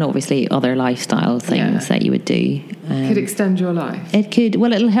 that and obviously other lifestyle things that you would do, could extend your life. It could.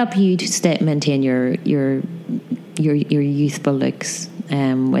 Well, it'll help you to maintain your youthful looks,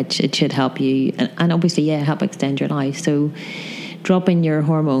 which it should help you, and obviously help extend your life. So dropping your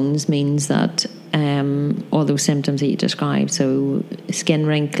hormones means that all those symptoms that you described, so skin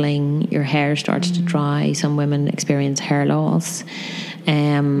wrinkling, your hair starts to dry, some women experience hair loss.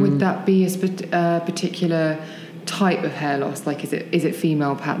 Would that be a particular type of hair loss? Like, is it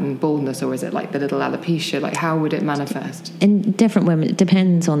female pattern baldness, or is it like the little alopecia? Like, how would it manifest? In different women, it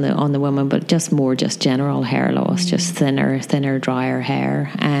depends on the woman, but just general hair loss, just thinner, drier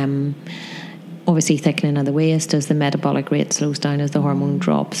hair. Obviously thickening of the waist as the metabolic rate slows down as the hormone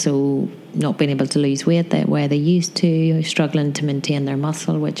drops, so not being able to lose weight the way they used to, struggling to maintain their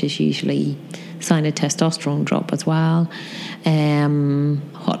muscle, which is usually a sign of testosterone drop as well.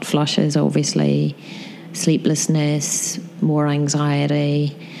 Hot flushes, obviously, sleeplessness, more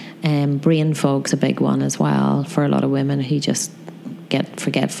anxiety, brain fog's a big one as well for a lot of women who just get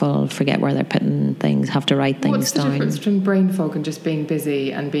forgetful, forget where they're putting things, have to write things down. What's the difference between brain fog and just being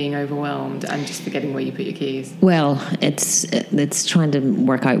busy and being overwhelmed and just forgetting where you put your keys? Well, it's trying to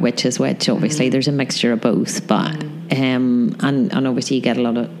work out which is which. Obviously, there's a mixture of both, but and obviously I get a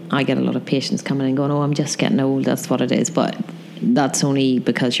lot of patients coming and going, "Oh, I'm just getting old. That's what it is," but that's only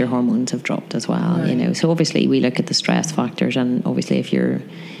because your hormones have dropped as well. Right. You know, so obviously we look at the stress factors, and obviously if you're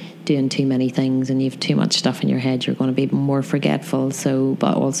doing too many things and you've too much stuff in your head, you're going to be more forgetful. So,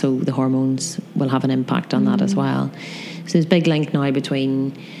 but also the hormones will have an impact on that as well. So there's a big link now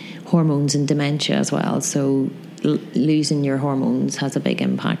between hormones and dementia as well. So losing your hormones has a big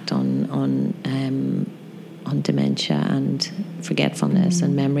impact on dementia and forgetfulness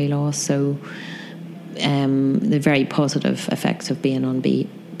and memory loss. So the very positive effects of being on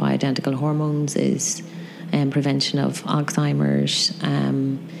bioidentical hormones is prevention of Alzheimer's,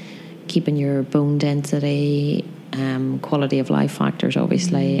 keeping your bone density, quality of life factors,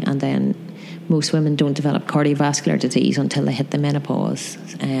 obviously, and then most women don't develop cardiovascular disease until they hit the menopause.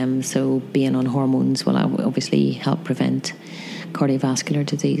 So being on hormones will obviously help prevent cardiovascular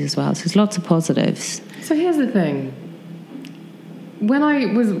disease as well. So there's lots of positives. So here's the thing. When I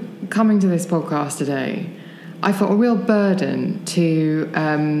was coming to this podcast today, I felt a real burden to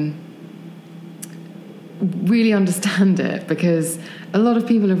really understand it, because a lot of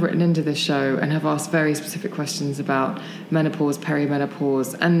people have written into this show and have asked very specific questions about menopause,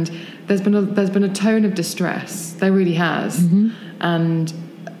 perimenopause, and there's been a tone of distress. There really has. And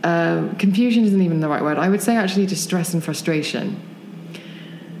confusion isn't even the right word. I would say actually distress and frustration.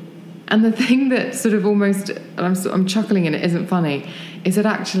 And the thing that sort of almost, and I'm chuckling and it isn't funny, is that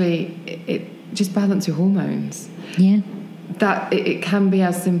actually it just balance your hormones. Yeah. That it can be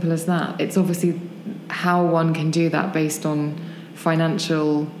as simple as that. It's obviously how one can do that based on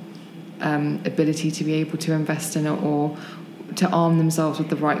financial ability to be able to invest in it, or to arm themselves with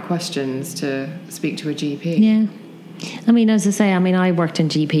the right questions to speak to a GP. Yeah. I mean, as I say, I worked in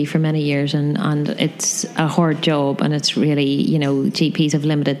GP for many years, and it's a hard job, and it's really, GPs have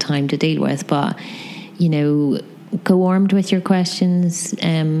limited time to deal with, but, go armed with your questions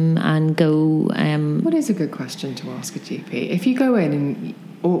and go... What is a good question to ask a GP? If you go in and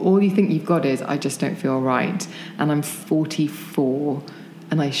all you think you've got is, I just don't feel right, and I'm 44,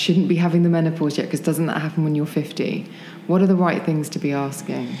 and I shouldn't be having the menopause yet, because doesn't that happen when you're 50? What are the right things to be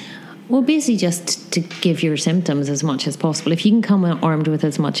asking? Well, basically just to give your symptoms as much as possible. If you can come armed with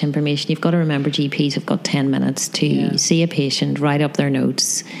as much information, you've got to remember GPs have got 10 minutes to see a patient, write up their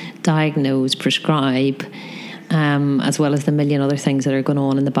notes, diagnose, prescribe, as well as the million other things that are going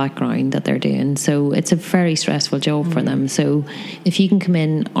on in the background that they're doing. So it's a very stressful job for them. So if you can come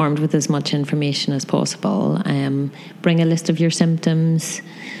in armed with as much information as possible, bring a list of your symptoms.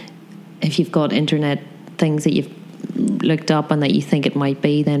 If you've got internet things that you've looked up and that you think it might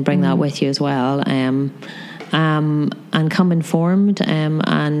be, then bring that with you as well, and come informed,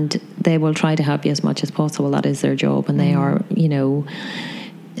 and they will try to help you as much as possible. That is their job, and they are,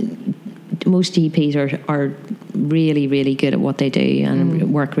 most GPs are really, really good at what they do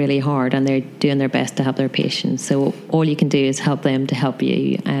and work really hard, and they're doing their best to help their patients. So all you can do is help them to help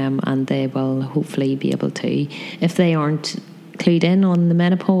you, and they will hopefully be able to. If they aren't clued in on the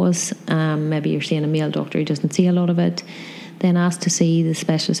menopause, maybe you're seeing a male doctor who doesn't see a lot of it, then ask to see the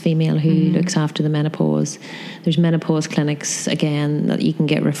specialist female who looks after the menopause. There's menopause clinics, again, that you can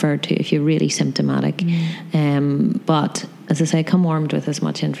get referred to if you're really symptomatic. But as I say, come armed with as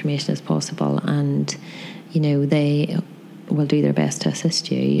much information as possible, and they will do their best to assist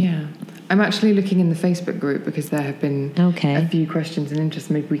you. Yeah. I'm actually looking in the Facebook group, because there have been a few questions and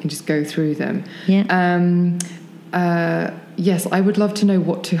interest. Maybe we can just go through them. Yeah. Yes, I would love to know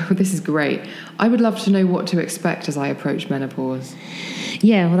this is great. I would love to know what to expect as I approach menopause.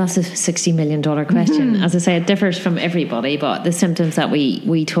 Yeah, well, that's a $60 million question. As I say, it differs from everybody, but the symptoms that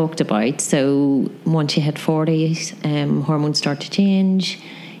we talked about. So once you hit 40s, hormones start to change.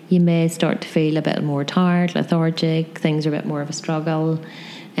 You may start to feel a bit more tired, lethargic. Things are a bit more of a struggle.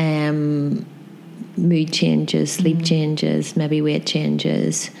 Mood changes, sleep changes, maybe weight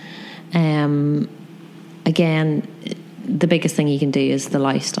changes. Again, the biggest thing you can do is the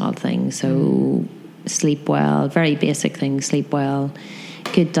lifestyle thing. So sleep well, very basic things, sleep well,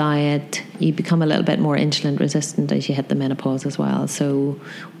 good diet. You become a little bit more insulin resistant as you hit the menopause as well. So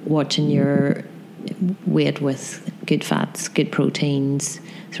watching your weight with good fats, good proteins,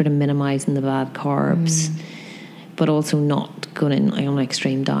 sort of minimising the bad carbs, but also not going on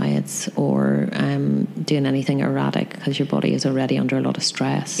extreme diets or doing anything erratic because your body is already under a lot of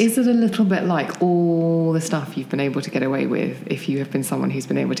stress. Is it a little bit like all the stuff you've been able to get away with, if you have been someone who's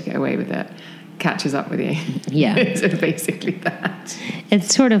been able to get away with it, catches up with you? Yeah. Is it basically that?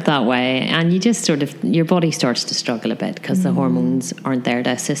 It's sort of that way, and you just sort of, your body starts to struggle a bit because the hormones aren't there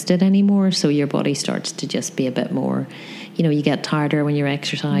to assist it anymore, so your body starts to just be a bit more, you know, you get tireder when you're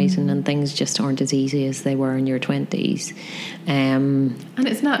exercising and things just aren't as easy as they were in your 20s. And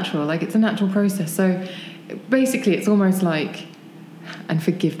it's natural, like it's a natural process. So basically it's almost like, and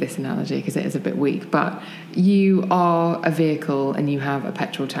forgive this analogy because it is a bit weak, but you are a vehicle and you have a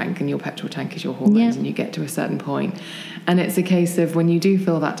petrol tank, and your petrol tank is your hormones, and you get to a certain point, and it's a case of when you do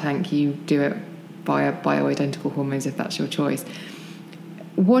fill that tank, you do it via bioidentical hormones if that's your choice.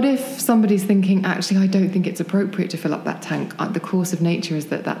 What if somebody's thinking, actually, I don't think it's appropriate to fill up that tank? The course of nature is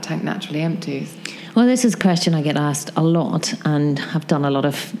that tank naturally empties. Well, this is a question I get asked a lot, and have done a lot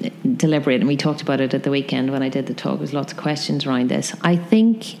of deliberate, and we talked about it at the weekend when I did the talk. There's lots of questions around this. I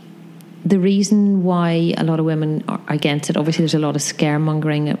think the reason why a lot of women are against it, obviously there's a lot of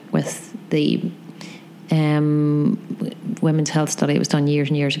scaremongering with the women's health study that was done years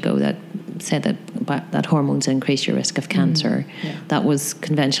and years ago that said that hormones increase your risk of cancer. That was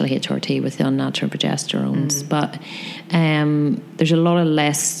conventional HRT with the unnatural progesterones. But there's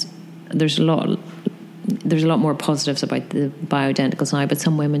a lot more positives about the bioidenticals now, but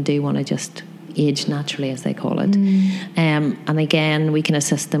some women do want to just age naturally, as they call it. And again, we can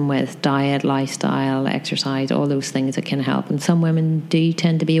assist them with diet, lifestyle, exercise, all those things that can help. And some women do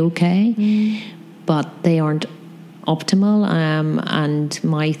tend to be okay, but they aren't optimal. And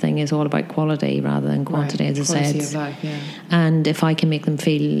my thing is all about quality rather than quantity, as I said. Of life, yeah. And if I can make them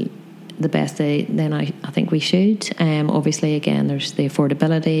feel the best, then I think we should. Obviously, again, there's the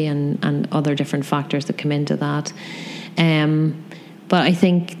affordability and other different factors that come into that. But I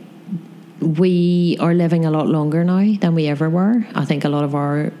think we are living a lot longer now than we ever were. I think a lot of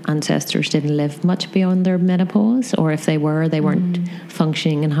our ancestors didn't live much beyond their menopause, or if they were, they weren't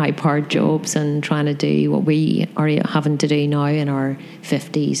functioning in high-powered jobs and trying to do what we are having to do now in our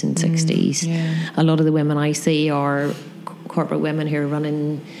 50s and 60s. A lot of the women I see are corporate women who are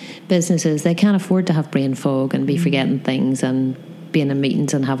running businesses. They can't afford to have brain fog and be forgetting things and being in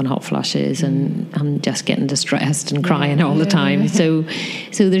meetings and having hot flushes and just getting distressed and crying all the time. So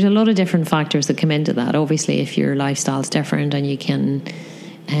there's a lot of different factors that come into that. Obviously, if your lifestyle's different and you can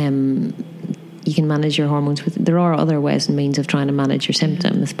manage your hormones there are other ways and means of trying to manage your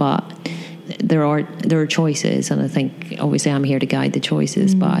symptoms, but there are choices, and I think obviously I'm here to guide the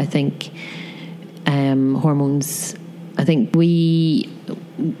choices, but I think hormones, I think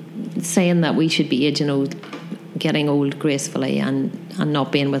saying that we should be aging old, getting old gracefully and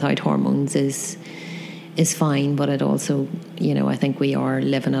not being without hormones is fine, but it also, you know, I think we are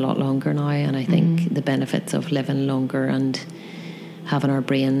living a lot longer now, and I think the benefits of living longer and having our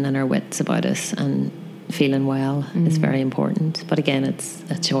brain and our wits about us and feeling well is very important. But again, it's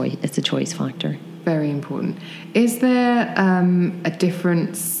a choice factor. Very important. Is there a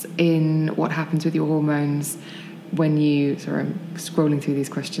difference in what happens with your hormones when you... Sorry, I'm scrolling through these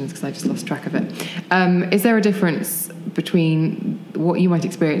questions because I just lost track of it. Is there a difference between what you might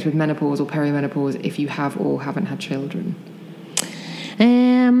experience with menopause or perimenopause if you have or haven't had children?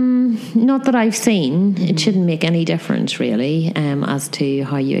 Not that I've seen. It shouldn't make any difference really as to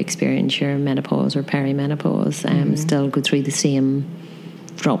how you experience your menopause or perimenopause. Still go through the same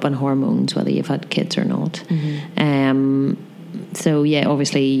drop in hormones whether you've had kids or not. So yeah,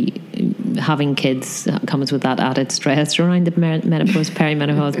 obviously having kids comes with that added stress around the menopause,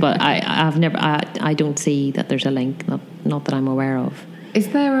 perimenopause, but I don't see that there's a link, not that I'm aware of. Is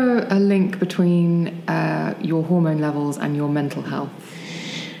there a link between your hormone levels and your mental health?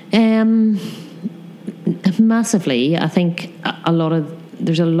 Massively. I think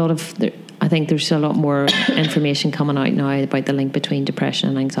there's a lot of I think there's a lot more information coming out now about the link between depression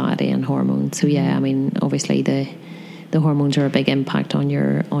and anxiety and hormones. So yeah, I mean, obviously the hormones are a big impact on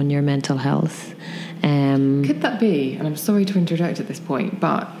your mental health. Could that be, and I'm sorry to interject at this point,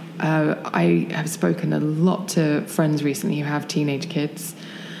 but I have spoken a lot to friends recently who have teenage kids,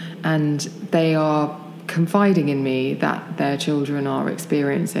 and they are confiding in me that their children are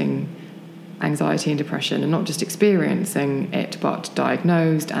experiencing anxiety and depression, and not just experiencing it but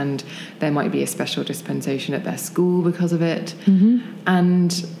diagnosed, and there might be a special dispensation at their school because of it.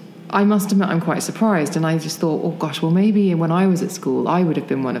 And I must admit I'm quite surprised, and I just thought, oh gosh, well maybe when I was at school I would have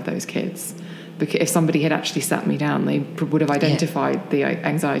been one of those kids, because if somebody had actually sat me down they would have identified the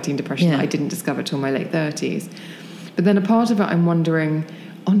anxiety and depression that I didn't discover till my late 30s. But then a part of it I'm wondering,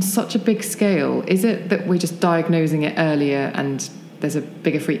 on such a big scale, is it that we're just diagnosing it earlier and there's a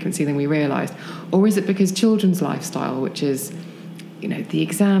bigger frequency than we realised? Or is it because children's lifestyle, which is, you know, the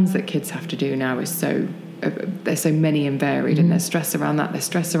exams that kids have to do now is so, there's so many and varied, and there's stress around that, there's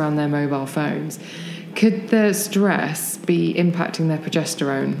stress around their mobile phones. Could the stress be impacting their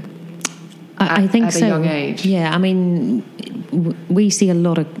progesterone I think at so. a young age? Yeah, I mean, we see a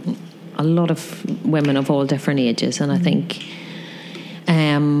lot of women of all different ages, and I think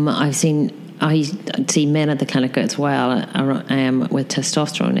I see men at the clinic as well with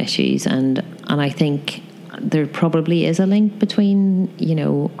testosterone issues, and I think there probably is a link between, you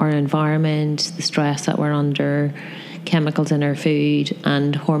know, our environment, the stress that we're under, chemicals in our food,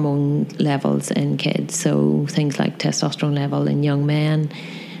 and hormone levels in kids. So things like testosterone level in young men.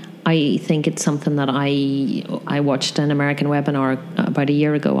 I think it's something that I watched an American webinar about a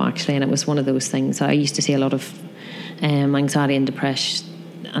year ago actually, and it was one of those things. I used to see a lot of anxiety and depression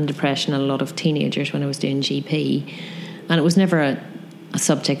in a lot of teenagers when I was doing GP, and it was never a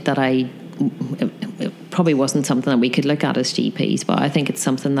subject that it probably wasn't something that we could look at as GPs, but I think it's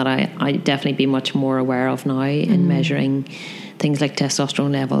something that I definitely be much more aware of now in measuring things like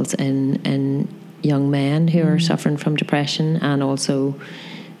testosterone levels in young men who are suffering from depression, and also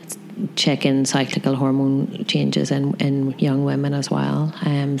checking cyclical hormone changes in young women as well.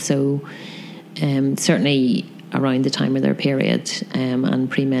 Certainly around the time of their period and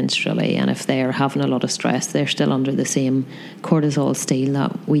premenstrually, and if they're having a lot of stress, they're still under the same cortisol steal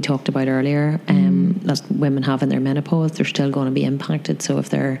that we talked about earlier, that women have in their menopause. They're still going to be impacted. So if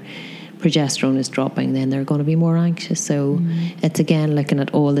their progesterone is dropping, then they're going to be more anxious. So it's again looking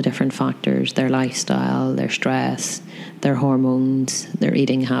at all the different factors: their lifestyle, their stress, their hormones, their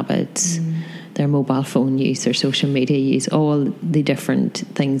eating habits, their mobile phone use, their social media use, all the different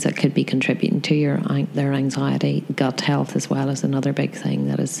things that could be contributing to their anxiety. Gut health as well is another big thing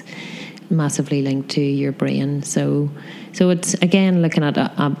that is massively linked to your brain. So it's again looking at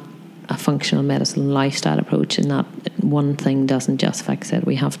a functional medicine lifestyle approach, and that one thing doesn't just fix it.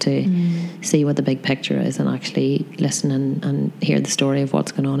 We have to see what the big picture is and actually listen and hear the story of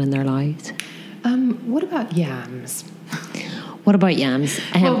what's going on in their lives. What about yams? What about yams?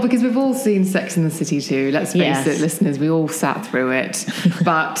 Well, because we've all seen Sex and the City too. Let's face it, listeners, we all sat through it.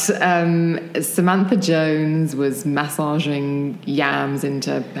 But Samantha Jones was massaging yams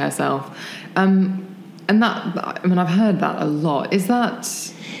into herself. And that, I mean, I've heard that a lot. Is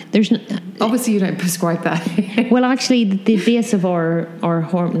that... obviously you don't prescribe that. Well, actually, the base of our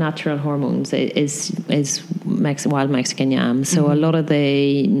natural hormones is wild Mexican yams. So a lot of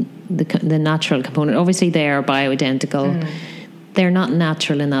the natural component, obviously they are bioidentical. They're not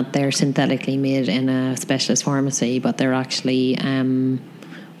natural in that they're synthetically made in a specialist pharmacy, but they're actually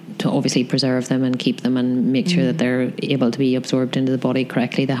to obviously preserve them and keep them and make sure that they're able to be absorbed into the body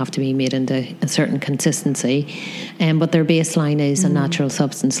correctly. They have to be made into a certain consistency, but their baseline is a natural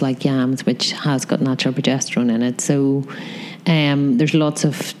substance like yams, which has got natural progesterone in it. So there's lots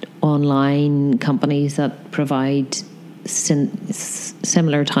of online companies that provide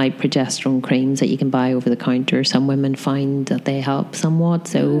similar type progesterone creams that you can buy over the counter. Some women find that they help somewhat,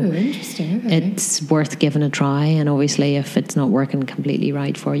 so interesting. Okay. It's worth giving a try. And obviously if it's not working completely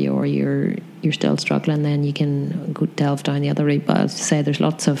right for you, or you're still struggling, then you can go delve down the other route. But as I say, there's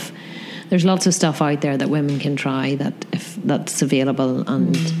lots of stuff out there that women can try, that if that's available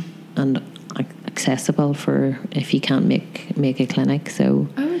and accessible for if you can't make a clinic. So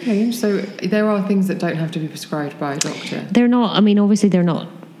so there are things that don't have to be prescribed by a doctor. They're not, I mean, obviously they're not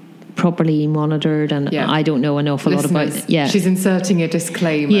properly monitored, and I don't know an awful lot about. She's inserting a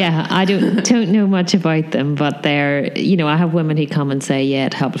disclaimer. Yeah, I don't know much about them, but they're, I have women who come and say,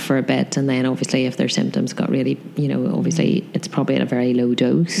 it helped for a bit, and then obviously if their symptoms got really, obviously it's probably at a very low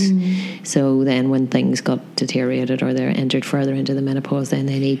dose. So then when things got deteriorated or they're entered further into the menopause, then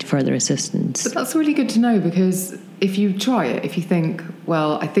they need further assistance. But that's really good to know, because if you try it, if you think,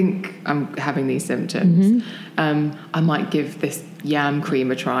 well, I think I'm having these symptoms, I might give this yam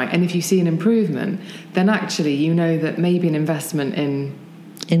cream a try, and if you see an improvement, then actually you know that maybe an investment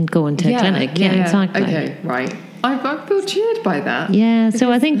in going to a clinic, exactly. Okay, right. I feel cheered by that. Yeah,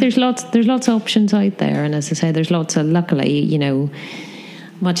 so I think there's lots of options out there, and as I say, there's lots of, luckily,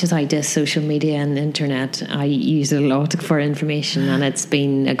 much as I diss social media and internet, I use it a lot for information, and it's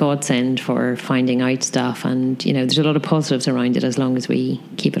been a godsend for finding out stuff, and there's a lot of positives around it as long as we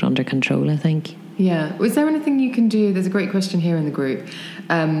keep it under control, I think. Yeah. Was there anything you can do? There's a great question here in the group.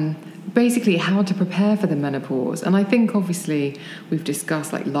 Basically, how to prepare for the menopause. And I think, obviously, we've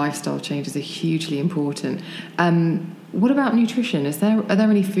discussed lifestyle changes are hugely important. What about nutrition? Are there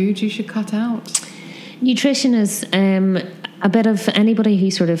any foods you should cut out? Nutrition is a bit of anybody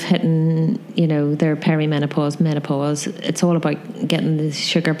who's sort of hitting, their perimenopause, menopause. It's all about getting the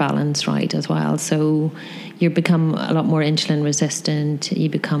sugar balance right as well. So you become a lot more insulin resistant. You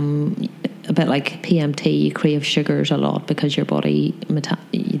become a bit like PMT. You crave sugars a lot because your body,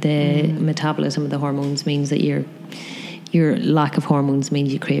 the metabolism of the hormones means that your lack of hormones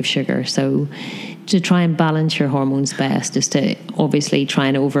means you crave sugar. So to try and balance your hormones best is to obviously try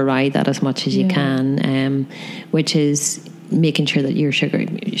and override that as much as you can, which is making sure that your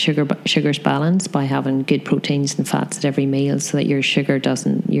sugar's balanced by having good proteins and fats at every meal, so that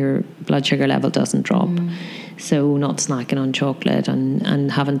your blood sugar level doesn't drop. So not snacking on chocolate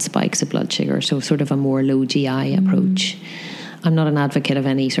and having spikes of blood sugar. So sort of a more low GI approach. I'm not an advocate of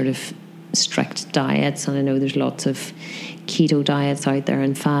any sort of strict diets, and I know there's lots of keto diets out there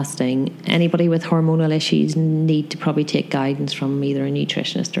and fasting. Anybody with hormonal issues need to probably take guidance from either a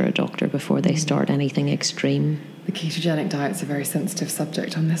nutritionist or a doctor before they start anything extreme. The ketogenic diet's a very sensitive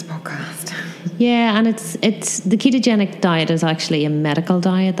subject on this podcast. Yeah, and it's the ketogenic diet is actually a medical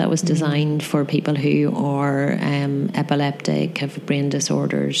diet that was designed for people who are epileptic, have brain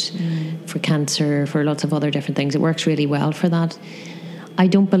disorders, for cancer, for lots of other different things. It works really well for that. I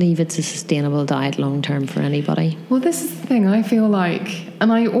don't believe it's a sustainable diet long term for anybody. Well, this is the thing. I feel like,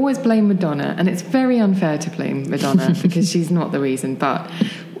 and I always blame Madonna, and it's very unfair to blame Madonna because she's not the reason, but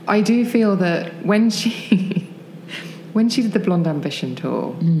I do feel that when she did the Blonde Ambition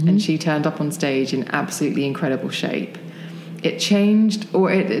tour and she turned up on stage in absolutely incredible shape, it changed, or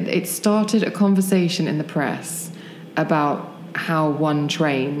it started a conversation in the press about how one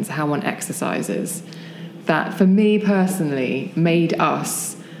trains, how one exercises, that for me personally made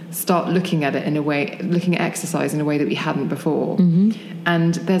us start looking at exercise in a way that we hadn't before.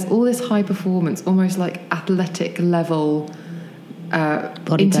 And there's all this high performance, almost like athletic level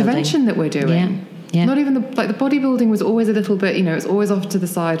intervention that we're doing. Yeah. Not even the bodybuilding was always a little bit, it was always off to the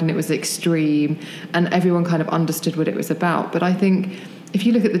side and it was extreme and everyone kind of understood what it was about. But I think if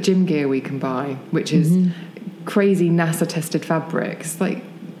you look at the gym gear we can buy, which is crazy NASA tested fabrics,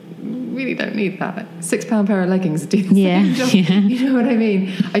 really don't need that. £6 pair of leggings do the same job. You know what I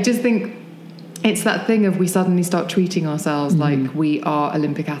mean? I just think it's that thing of we suddenly start treating ourselves like we are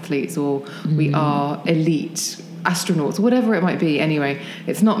Olympic athletes or we are elite astronauts, whatever it might be. Anyway,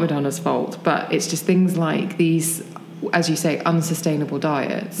 it's not Madonna's fault, but it's just things like these, as you say, unsustainable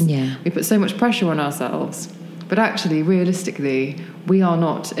diets. We put so much pressure on ourselves, but actually realistically we are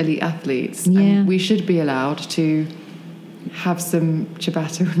not elite athletes, and we should be allowed to have some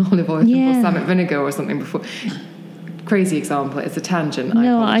ciabatta and olive oil or salmon vinegar or something before. Crazy example, it's a tangent.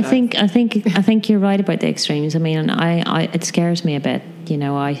 I think you're right about the extremes. I mean, and I it scares me a bit,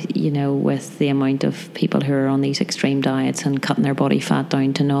 with the amount of people who are on these extreme diets and cutting their body fat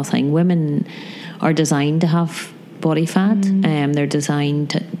down to nothing. Women are designed to have body fat,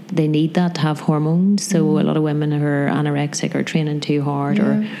 they need that to have hormones. So a lot of women who are anorexic or training too hard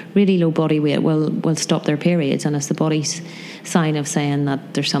or really low body weight will stop their periods, and it's the body's sign of saying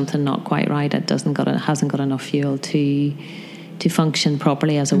that there's something not quite right. It hasn't got enough fuel to function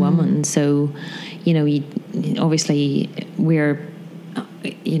properly as a woman. So obviously we're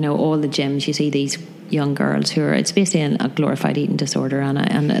all the gyms, you see these young girls who are, it's basically a glorified eating disorder,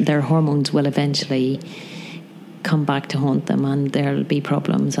 and their hormones will eventually come back to haunt them, and there'll be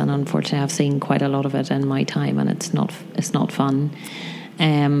problems. And unfortunately I've seen quite a lot of it in my time, and it's not fun.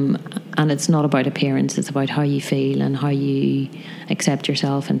 And it's not about appearance, it's about how you feel and how you accept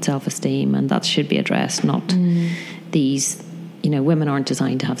yourself and self-esteem, and that should be addressed, not these women aren't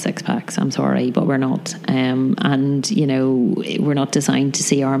designed to have six packs. I'm sorry, but we're not. And, we're not designed to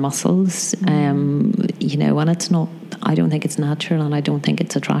see our muscles, and it's not, I don't think it's natural, and I don't think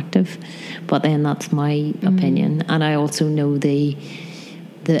it's attractive. But then that's my opinion. And I also know the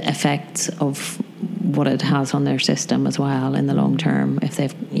effects of what it has on their system as well in the long term. If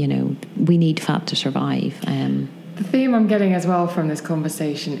they've, we need fat to survive. The theme I'm getting as well from this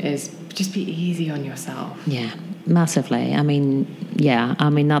conversation is just be easy on yourself. Yeah, massively. I mean,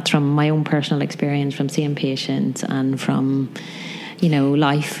 that's from my own personal experience, from seeing patients and from,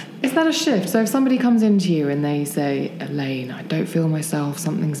 life. Is that a shift? So if somebody comes into you and they say, Elaine, I don't feel myself,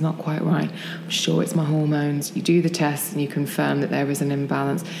 something's not quite right, I'm sure it's my hormones, you do the tests and you confirm that there is an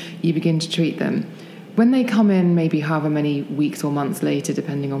imbalance, you begin to treat them. When they come in, maybe however many weeks or months later,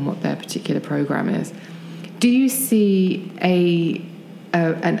 depending on what their particular program is, do you see a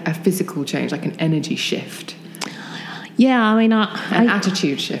physical change, like an energy shift? Yeah, I mean, an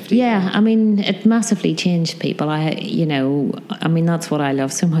attitude shift. Yeah, I mean, it massively changed people. That's what I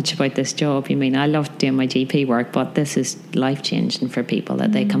love so much about this job. I mean, I love doing my GP work, but this is life changing for people,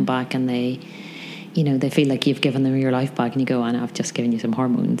 that they come back and they feel like you've given them your life back, and you go, and I've just given you some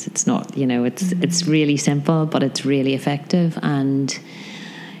hormones. It's not, it's really simple, but it's really effective. And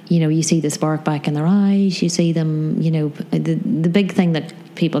you see the spark back in their eyes. You see them, the big thing that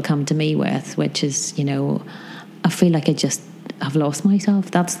people come to me with, which is, I feel like I've lost myself.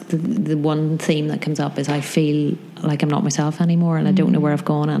 That's the one theme that comes up, is I feel like I'm not myself anymore, and I don't know where I've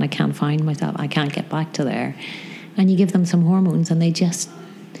gone, and I can't find myself. I can't get back to there. And you give them some hormones and they just,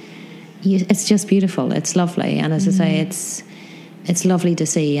 it's just beautiful. It's lovely. And as I say, it's lovely to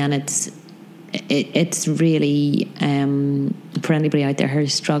see, and it's really, for anybody out there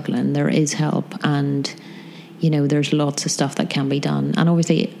who's struggling, there is help, and there's lots of stuff that can be done. And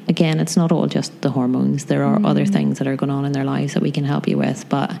obviously, again, it's not all just the hormones. There are other things that are going on in their lives that we can help you with,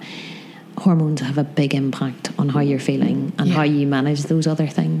 but hormones have a big impact on how you're feeling and how you manage those other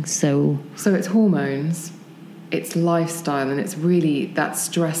things. So it's hormones, it's lifestyle, and it's really that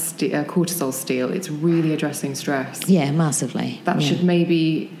stress, cortisol steal. It's really addressing stress. Yeah, massively. That should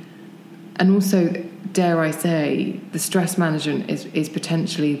maybe, and also, dare I say, the stress management is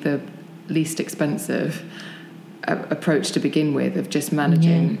potentially the least expensive approach to begin with, of just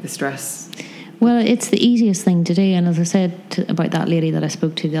managing the stress. Well, it's the easiest thing to do. And as I said about that lady that I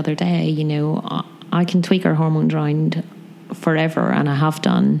spoke to the other day, I can tweak her hormones around forever, and I have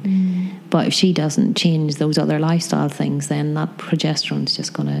done. But if she doesn't change those other lifestyle things, then that progesterone's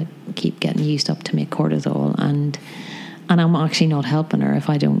just going to keep getting used up to make cortisol, and I'm actually not helping her if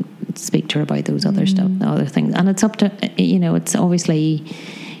I don't speak to her about those other stuff, the other things. And it's up to, it's obviously,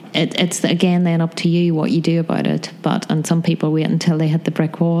 it's again then up to you what you do about it. And some people wait until they hit the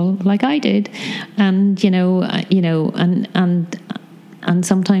brick wall, like I did, and and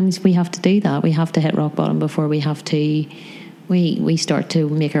sometimes we have to do that. We have to hit rock bottom before we have to. We start to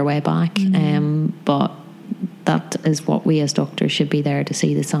make our way back, but that is what we as doctors should be there to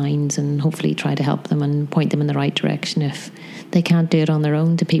see the signs, and hopefully try to help them and point them in the right direction if they can't do it on their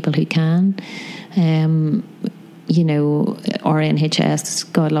own, to people who can. Our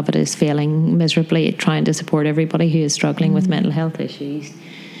NHS, God love it, is failing miserably at trying to support everybody who is struggling with mental health issues.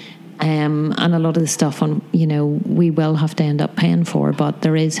 And a lot of the stuff we will have to end up paying for, but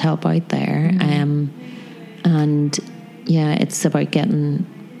there is help out there. And it's about getting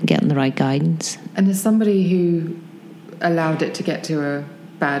the right guidance. And as somebody who allowed it to get to a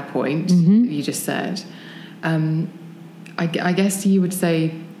bad point, you just said, I guess you would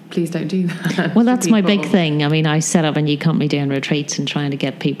say, please don't do that. Well, that's my big thing. I mean, I set up a new company doing retreats and trying to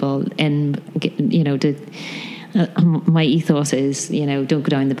get people in, my ethos is, don't go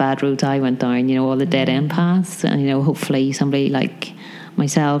down the bad roads I went down, all the dead end paths. And, hopefully somebody like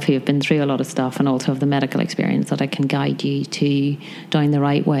myself, who have been through a lot of stuff and also have the medical experience, that I can guide you to down the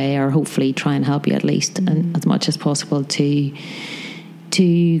right way, or hopefully try and help you at least and as much as possible to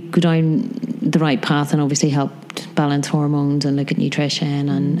go down the right path, and obviously help balance hormones and look at nutrition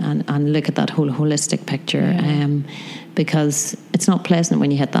and look at that whole holistic picture, because it's not pleasant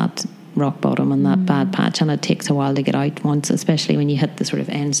when you hit that rock bottom and that bad patch, and it takes a while to get out once, especially when you hit the sort of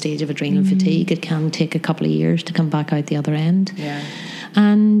end stage of adrenal fatigue. It can take a couple of years to come back out the other end.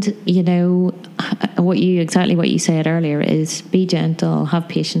 And what you said earlier is, be gentle, have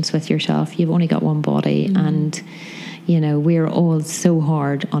patience with yourself. You've only got one body, and we're all so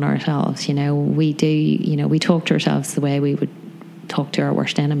hard on ourselves. We do, we talk to ourselves the way we would talk to our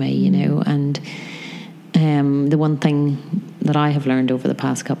worst enemy, and the one thing that I have learned over the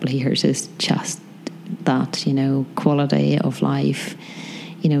past couple of years is just that, quality of life.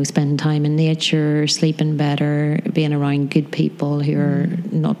 spending time in nature, sleeping better, being around good people who are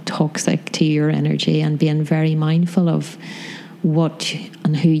not toxic to your energy, and being very mindful of what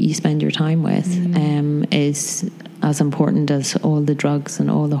and who you spend your time with is as important as all the drugs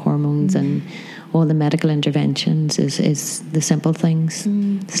and all the hormones and all the medical interventions. Is the simple things: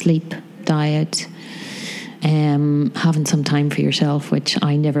 sleep, diet, having some time for yourself, which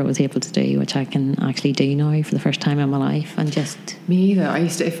I never was able to do, which I can actually do now for the first time in my life. And just me either. I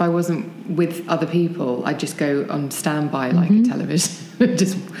used to, if I wasn't with other people, I'd just go on standby like a television,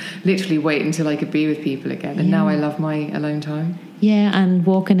 just literally wait until I could be with people again. And now I love my alone time. Yeah, and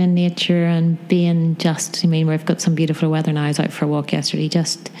walking in nature and being just, we've got some beautiful weather now. I was out for a walk yesterday.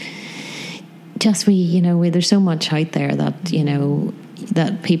 Just there's so much out there that,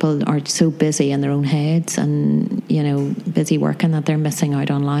 that people are so busy in their own heads and, busy working, that they're missing out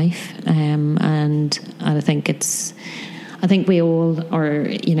on life. And I think we all are,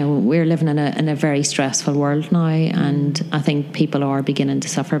 we're living in a very stressful world now. And I think people are beginning to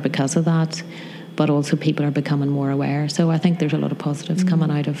suffer because of that. But also people are becoming more aware. So I think there's a lot of positives coming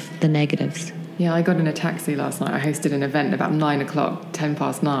out of the negatives. Yeah, I got in a taxi last night. I hosted an event about 9 o'clock, 10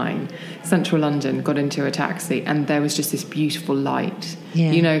 past 9, central London, got into a taxi, and there was just this beautiful light,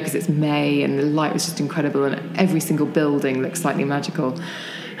 because it's May and the light was just incredible, and every single building looked slightly magical.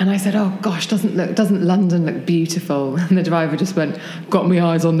 And I said, oh gosh, doesn't London look beautiful? And the driver just went, got me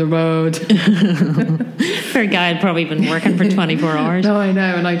eyes on the road. For a guy had probably been working for 24 hours. No, I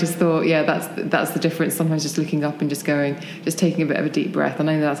know. And I just thought, that's the difference. Sometimes just looking up and just taking a bit of a deep breath. I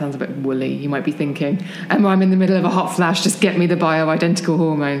know that sounds a bit woolly. You might be thinking, Emma, I'm in the middle of a hot flash, just get me the bioidentical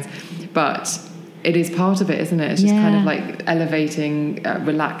hormones. But it is part of it, isn't it? It's just kind of like elevating,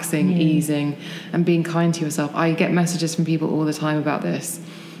 relaxing, easing, and being kind to yourself. I get messages from people all the time about this.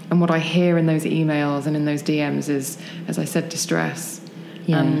 And what I hear in those emails and in those DMs is, as I said, distress.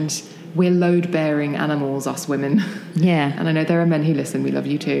 Yeah. And we're load-bearing animals, us women. Yeah. And I know there are men who listen. We love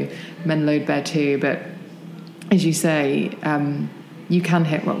you too. Men load bear too. But as you say, you can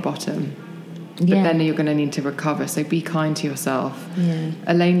hit rock bottom. But then you're going to need to recover. So be kind to yourself. Yeah.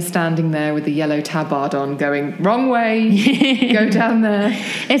 Elaine standing there with the yellow tabard on going, wrong way, go down there.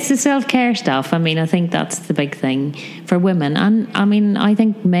 It's the self-care stuff. I think that's the big thing for women. And I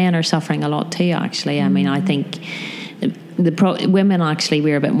think men are suffering a lot too, actually. I think women, actually,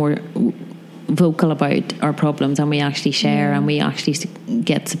 we're a bit more vocal about our problems, and we actually share and we actually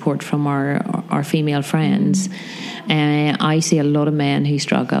get support from our female friends. I see a lot of men who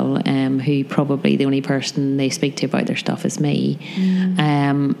struggle, who probably the only person they speak to about their stuff is me.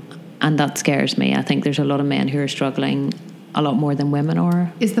 And that scares me. I think there's a lot of men who are struggling a lot more than women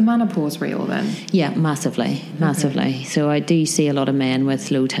are. Is the menopause real then? Yeah, massively. Okay. So I do see a lot of men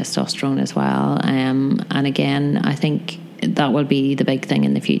with low testosterone as well. And again, I think that will be the big thing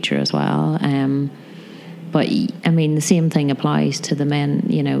in the future as well. But the same thing applies to the men,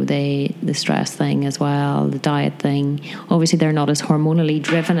 the stress thing as well, the diet thing. Obviously they're not as hormonally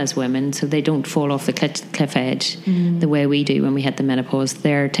driven as women, so they don't fall off the cliff edge the way we do when we hit the menopause.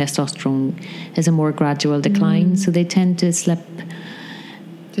 Their testosterone is a more gradual decline, so they tend to slip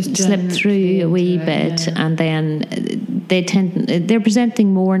through a wee bit, and then they're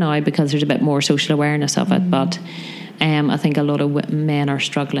presenting more now because there's a bit more social awareness of it, but I think a lot of men are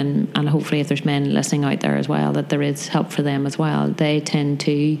struggling, and hopefully if there's men listening out there as well, that there is help for them as well. They tend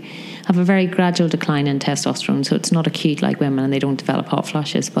to have a very gradual decline in testosterone, so it's not acute like women, and they don't develop hot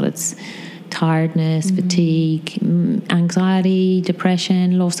flushes, but it's tiredness, fatigue, anxiety,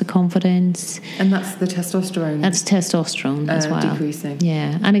 depression, loss of confidence. And that's the testosterone? That's testosterone as well. Decreasing.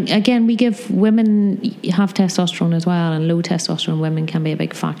 Yeah. And again, we give women have testosterone as well, and low testosterone women can be a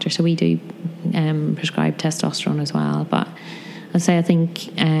big factor. So we do prescribe testosterone as well. But I say, I think,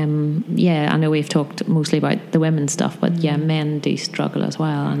 I know we've talked mostly about the women's stuff, but men do struggle as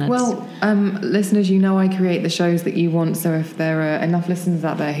well. And listeners, I create the shows that you want, so if there are enough listeners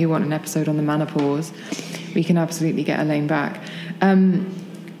out there who want an episode on the menopause, we can absolutely get Elaine back.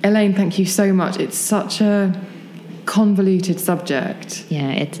 Elaine, thank you so much. It's such a convoluted subject.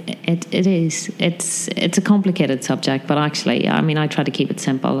 Yeah, it is. It's a complicated subject, but actually, I try to keep it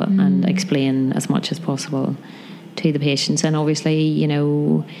simple and explain as much as possible to the patients. And obviously,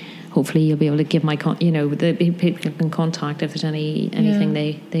 hopefully you'll be able to give the people can contact if there's anything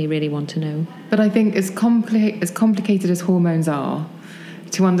they really want to know. But I think as complicated as hormones are,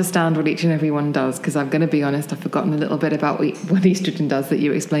 to understand what each and every one does, because I'm going to be honest, I've forgotten a little bit about what estrogen does that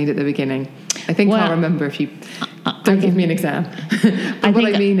you explained at the beginning. I think I'll remember if you don't give me an exam. But what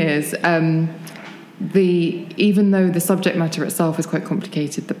I mean is, even though the subject matter itself is quite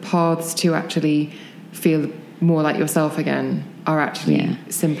complicated, the paths to actually feel more like yourself again are actually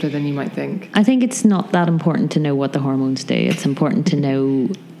simpler than you might think. I think it's not that important to know what the hormones do. It's important to know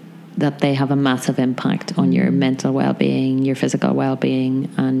that they have a massive impact on your mental well-being, your physical well-being,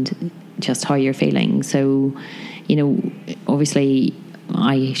 and just how you're feeling. So, obviously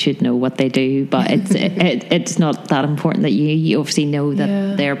I should know what they do, but it's not that important that you obviously know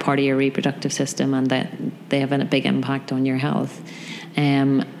that they're part of your reproductive system and that they have a big impact on your health.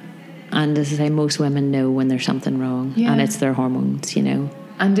 And as I say, most women know when there's something wrong, and it's their hormones,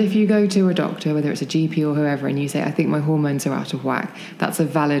 And if you go to a doctor, whether it's a GP or whoever, and you say, I think my hormones are out of whack, that's a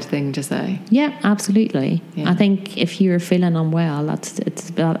valid thing to say. Yeah, absolutely. I think if you're feeling unwell,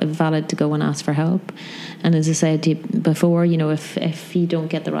 it's valid to go and ask for help. And as I said to you before, if you don't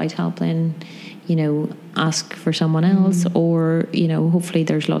get the right help, then, ask for someone else, or, hopefully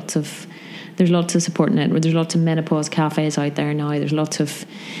there's lots of support net. There's lots of menopause cafes out there now. There's lots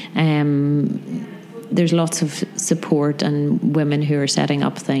of support and women who are setting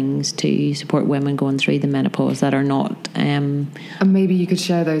up things to support women going through the menopause that are not. And maybe you could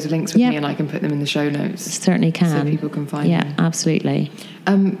share those links with me, and I can put them in the show notes. Certainly can. So people can find them. Yeah, absolutely.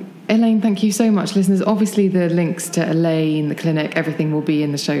 Elaine, thank you so much. Listeners, obviously the links to Elaine, the clinic, everything will be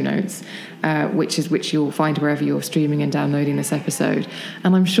in the show notes, which you'll find wherever you're streaming and downloading this episode.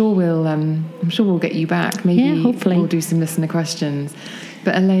 And I'm sure we'll get you back. Maybe hopefully we'll do some listener questions.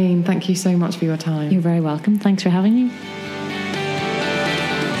 But Elaine, thank you so much for your time. You're very welcome. Thanks for having me.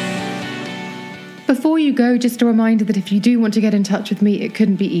 Before you go, just a reminder that if you do want to get in touch with me, it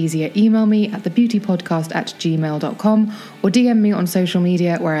couldn't be easier. Email me at thebeautypodcast@gmail.com or DM me on social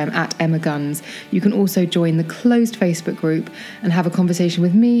media where I'm at Emma Guns. You can also join the closed Facebook group and have a conversation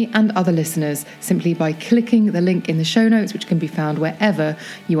with me and other listeners simply by clicking the link in the show notes, which can be found wherever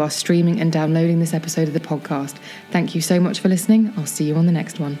you are streaming and downloading this episode of the podcast. Thank you so much for listening. I'll see you on the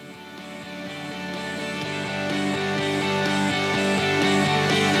next one.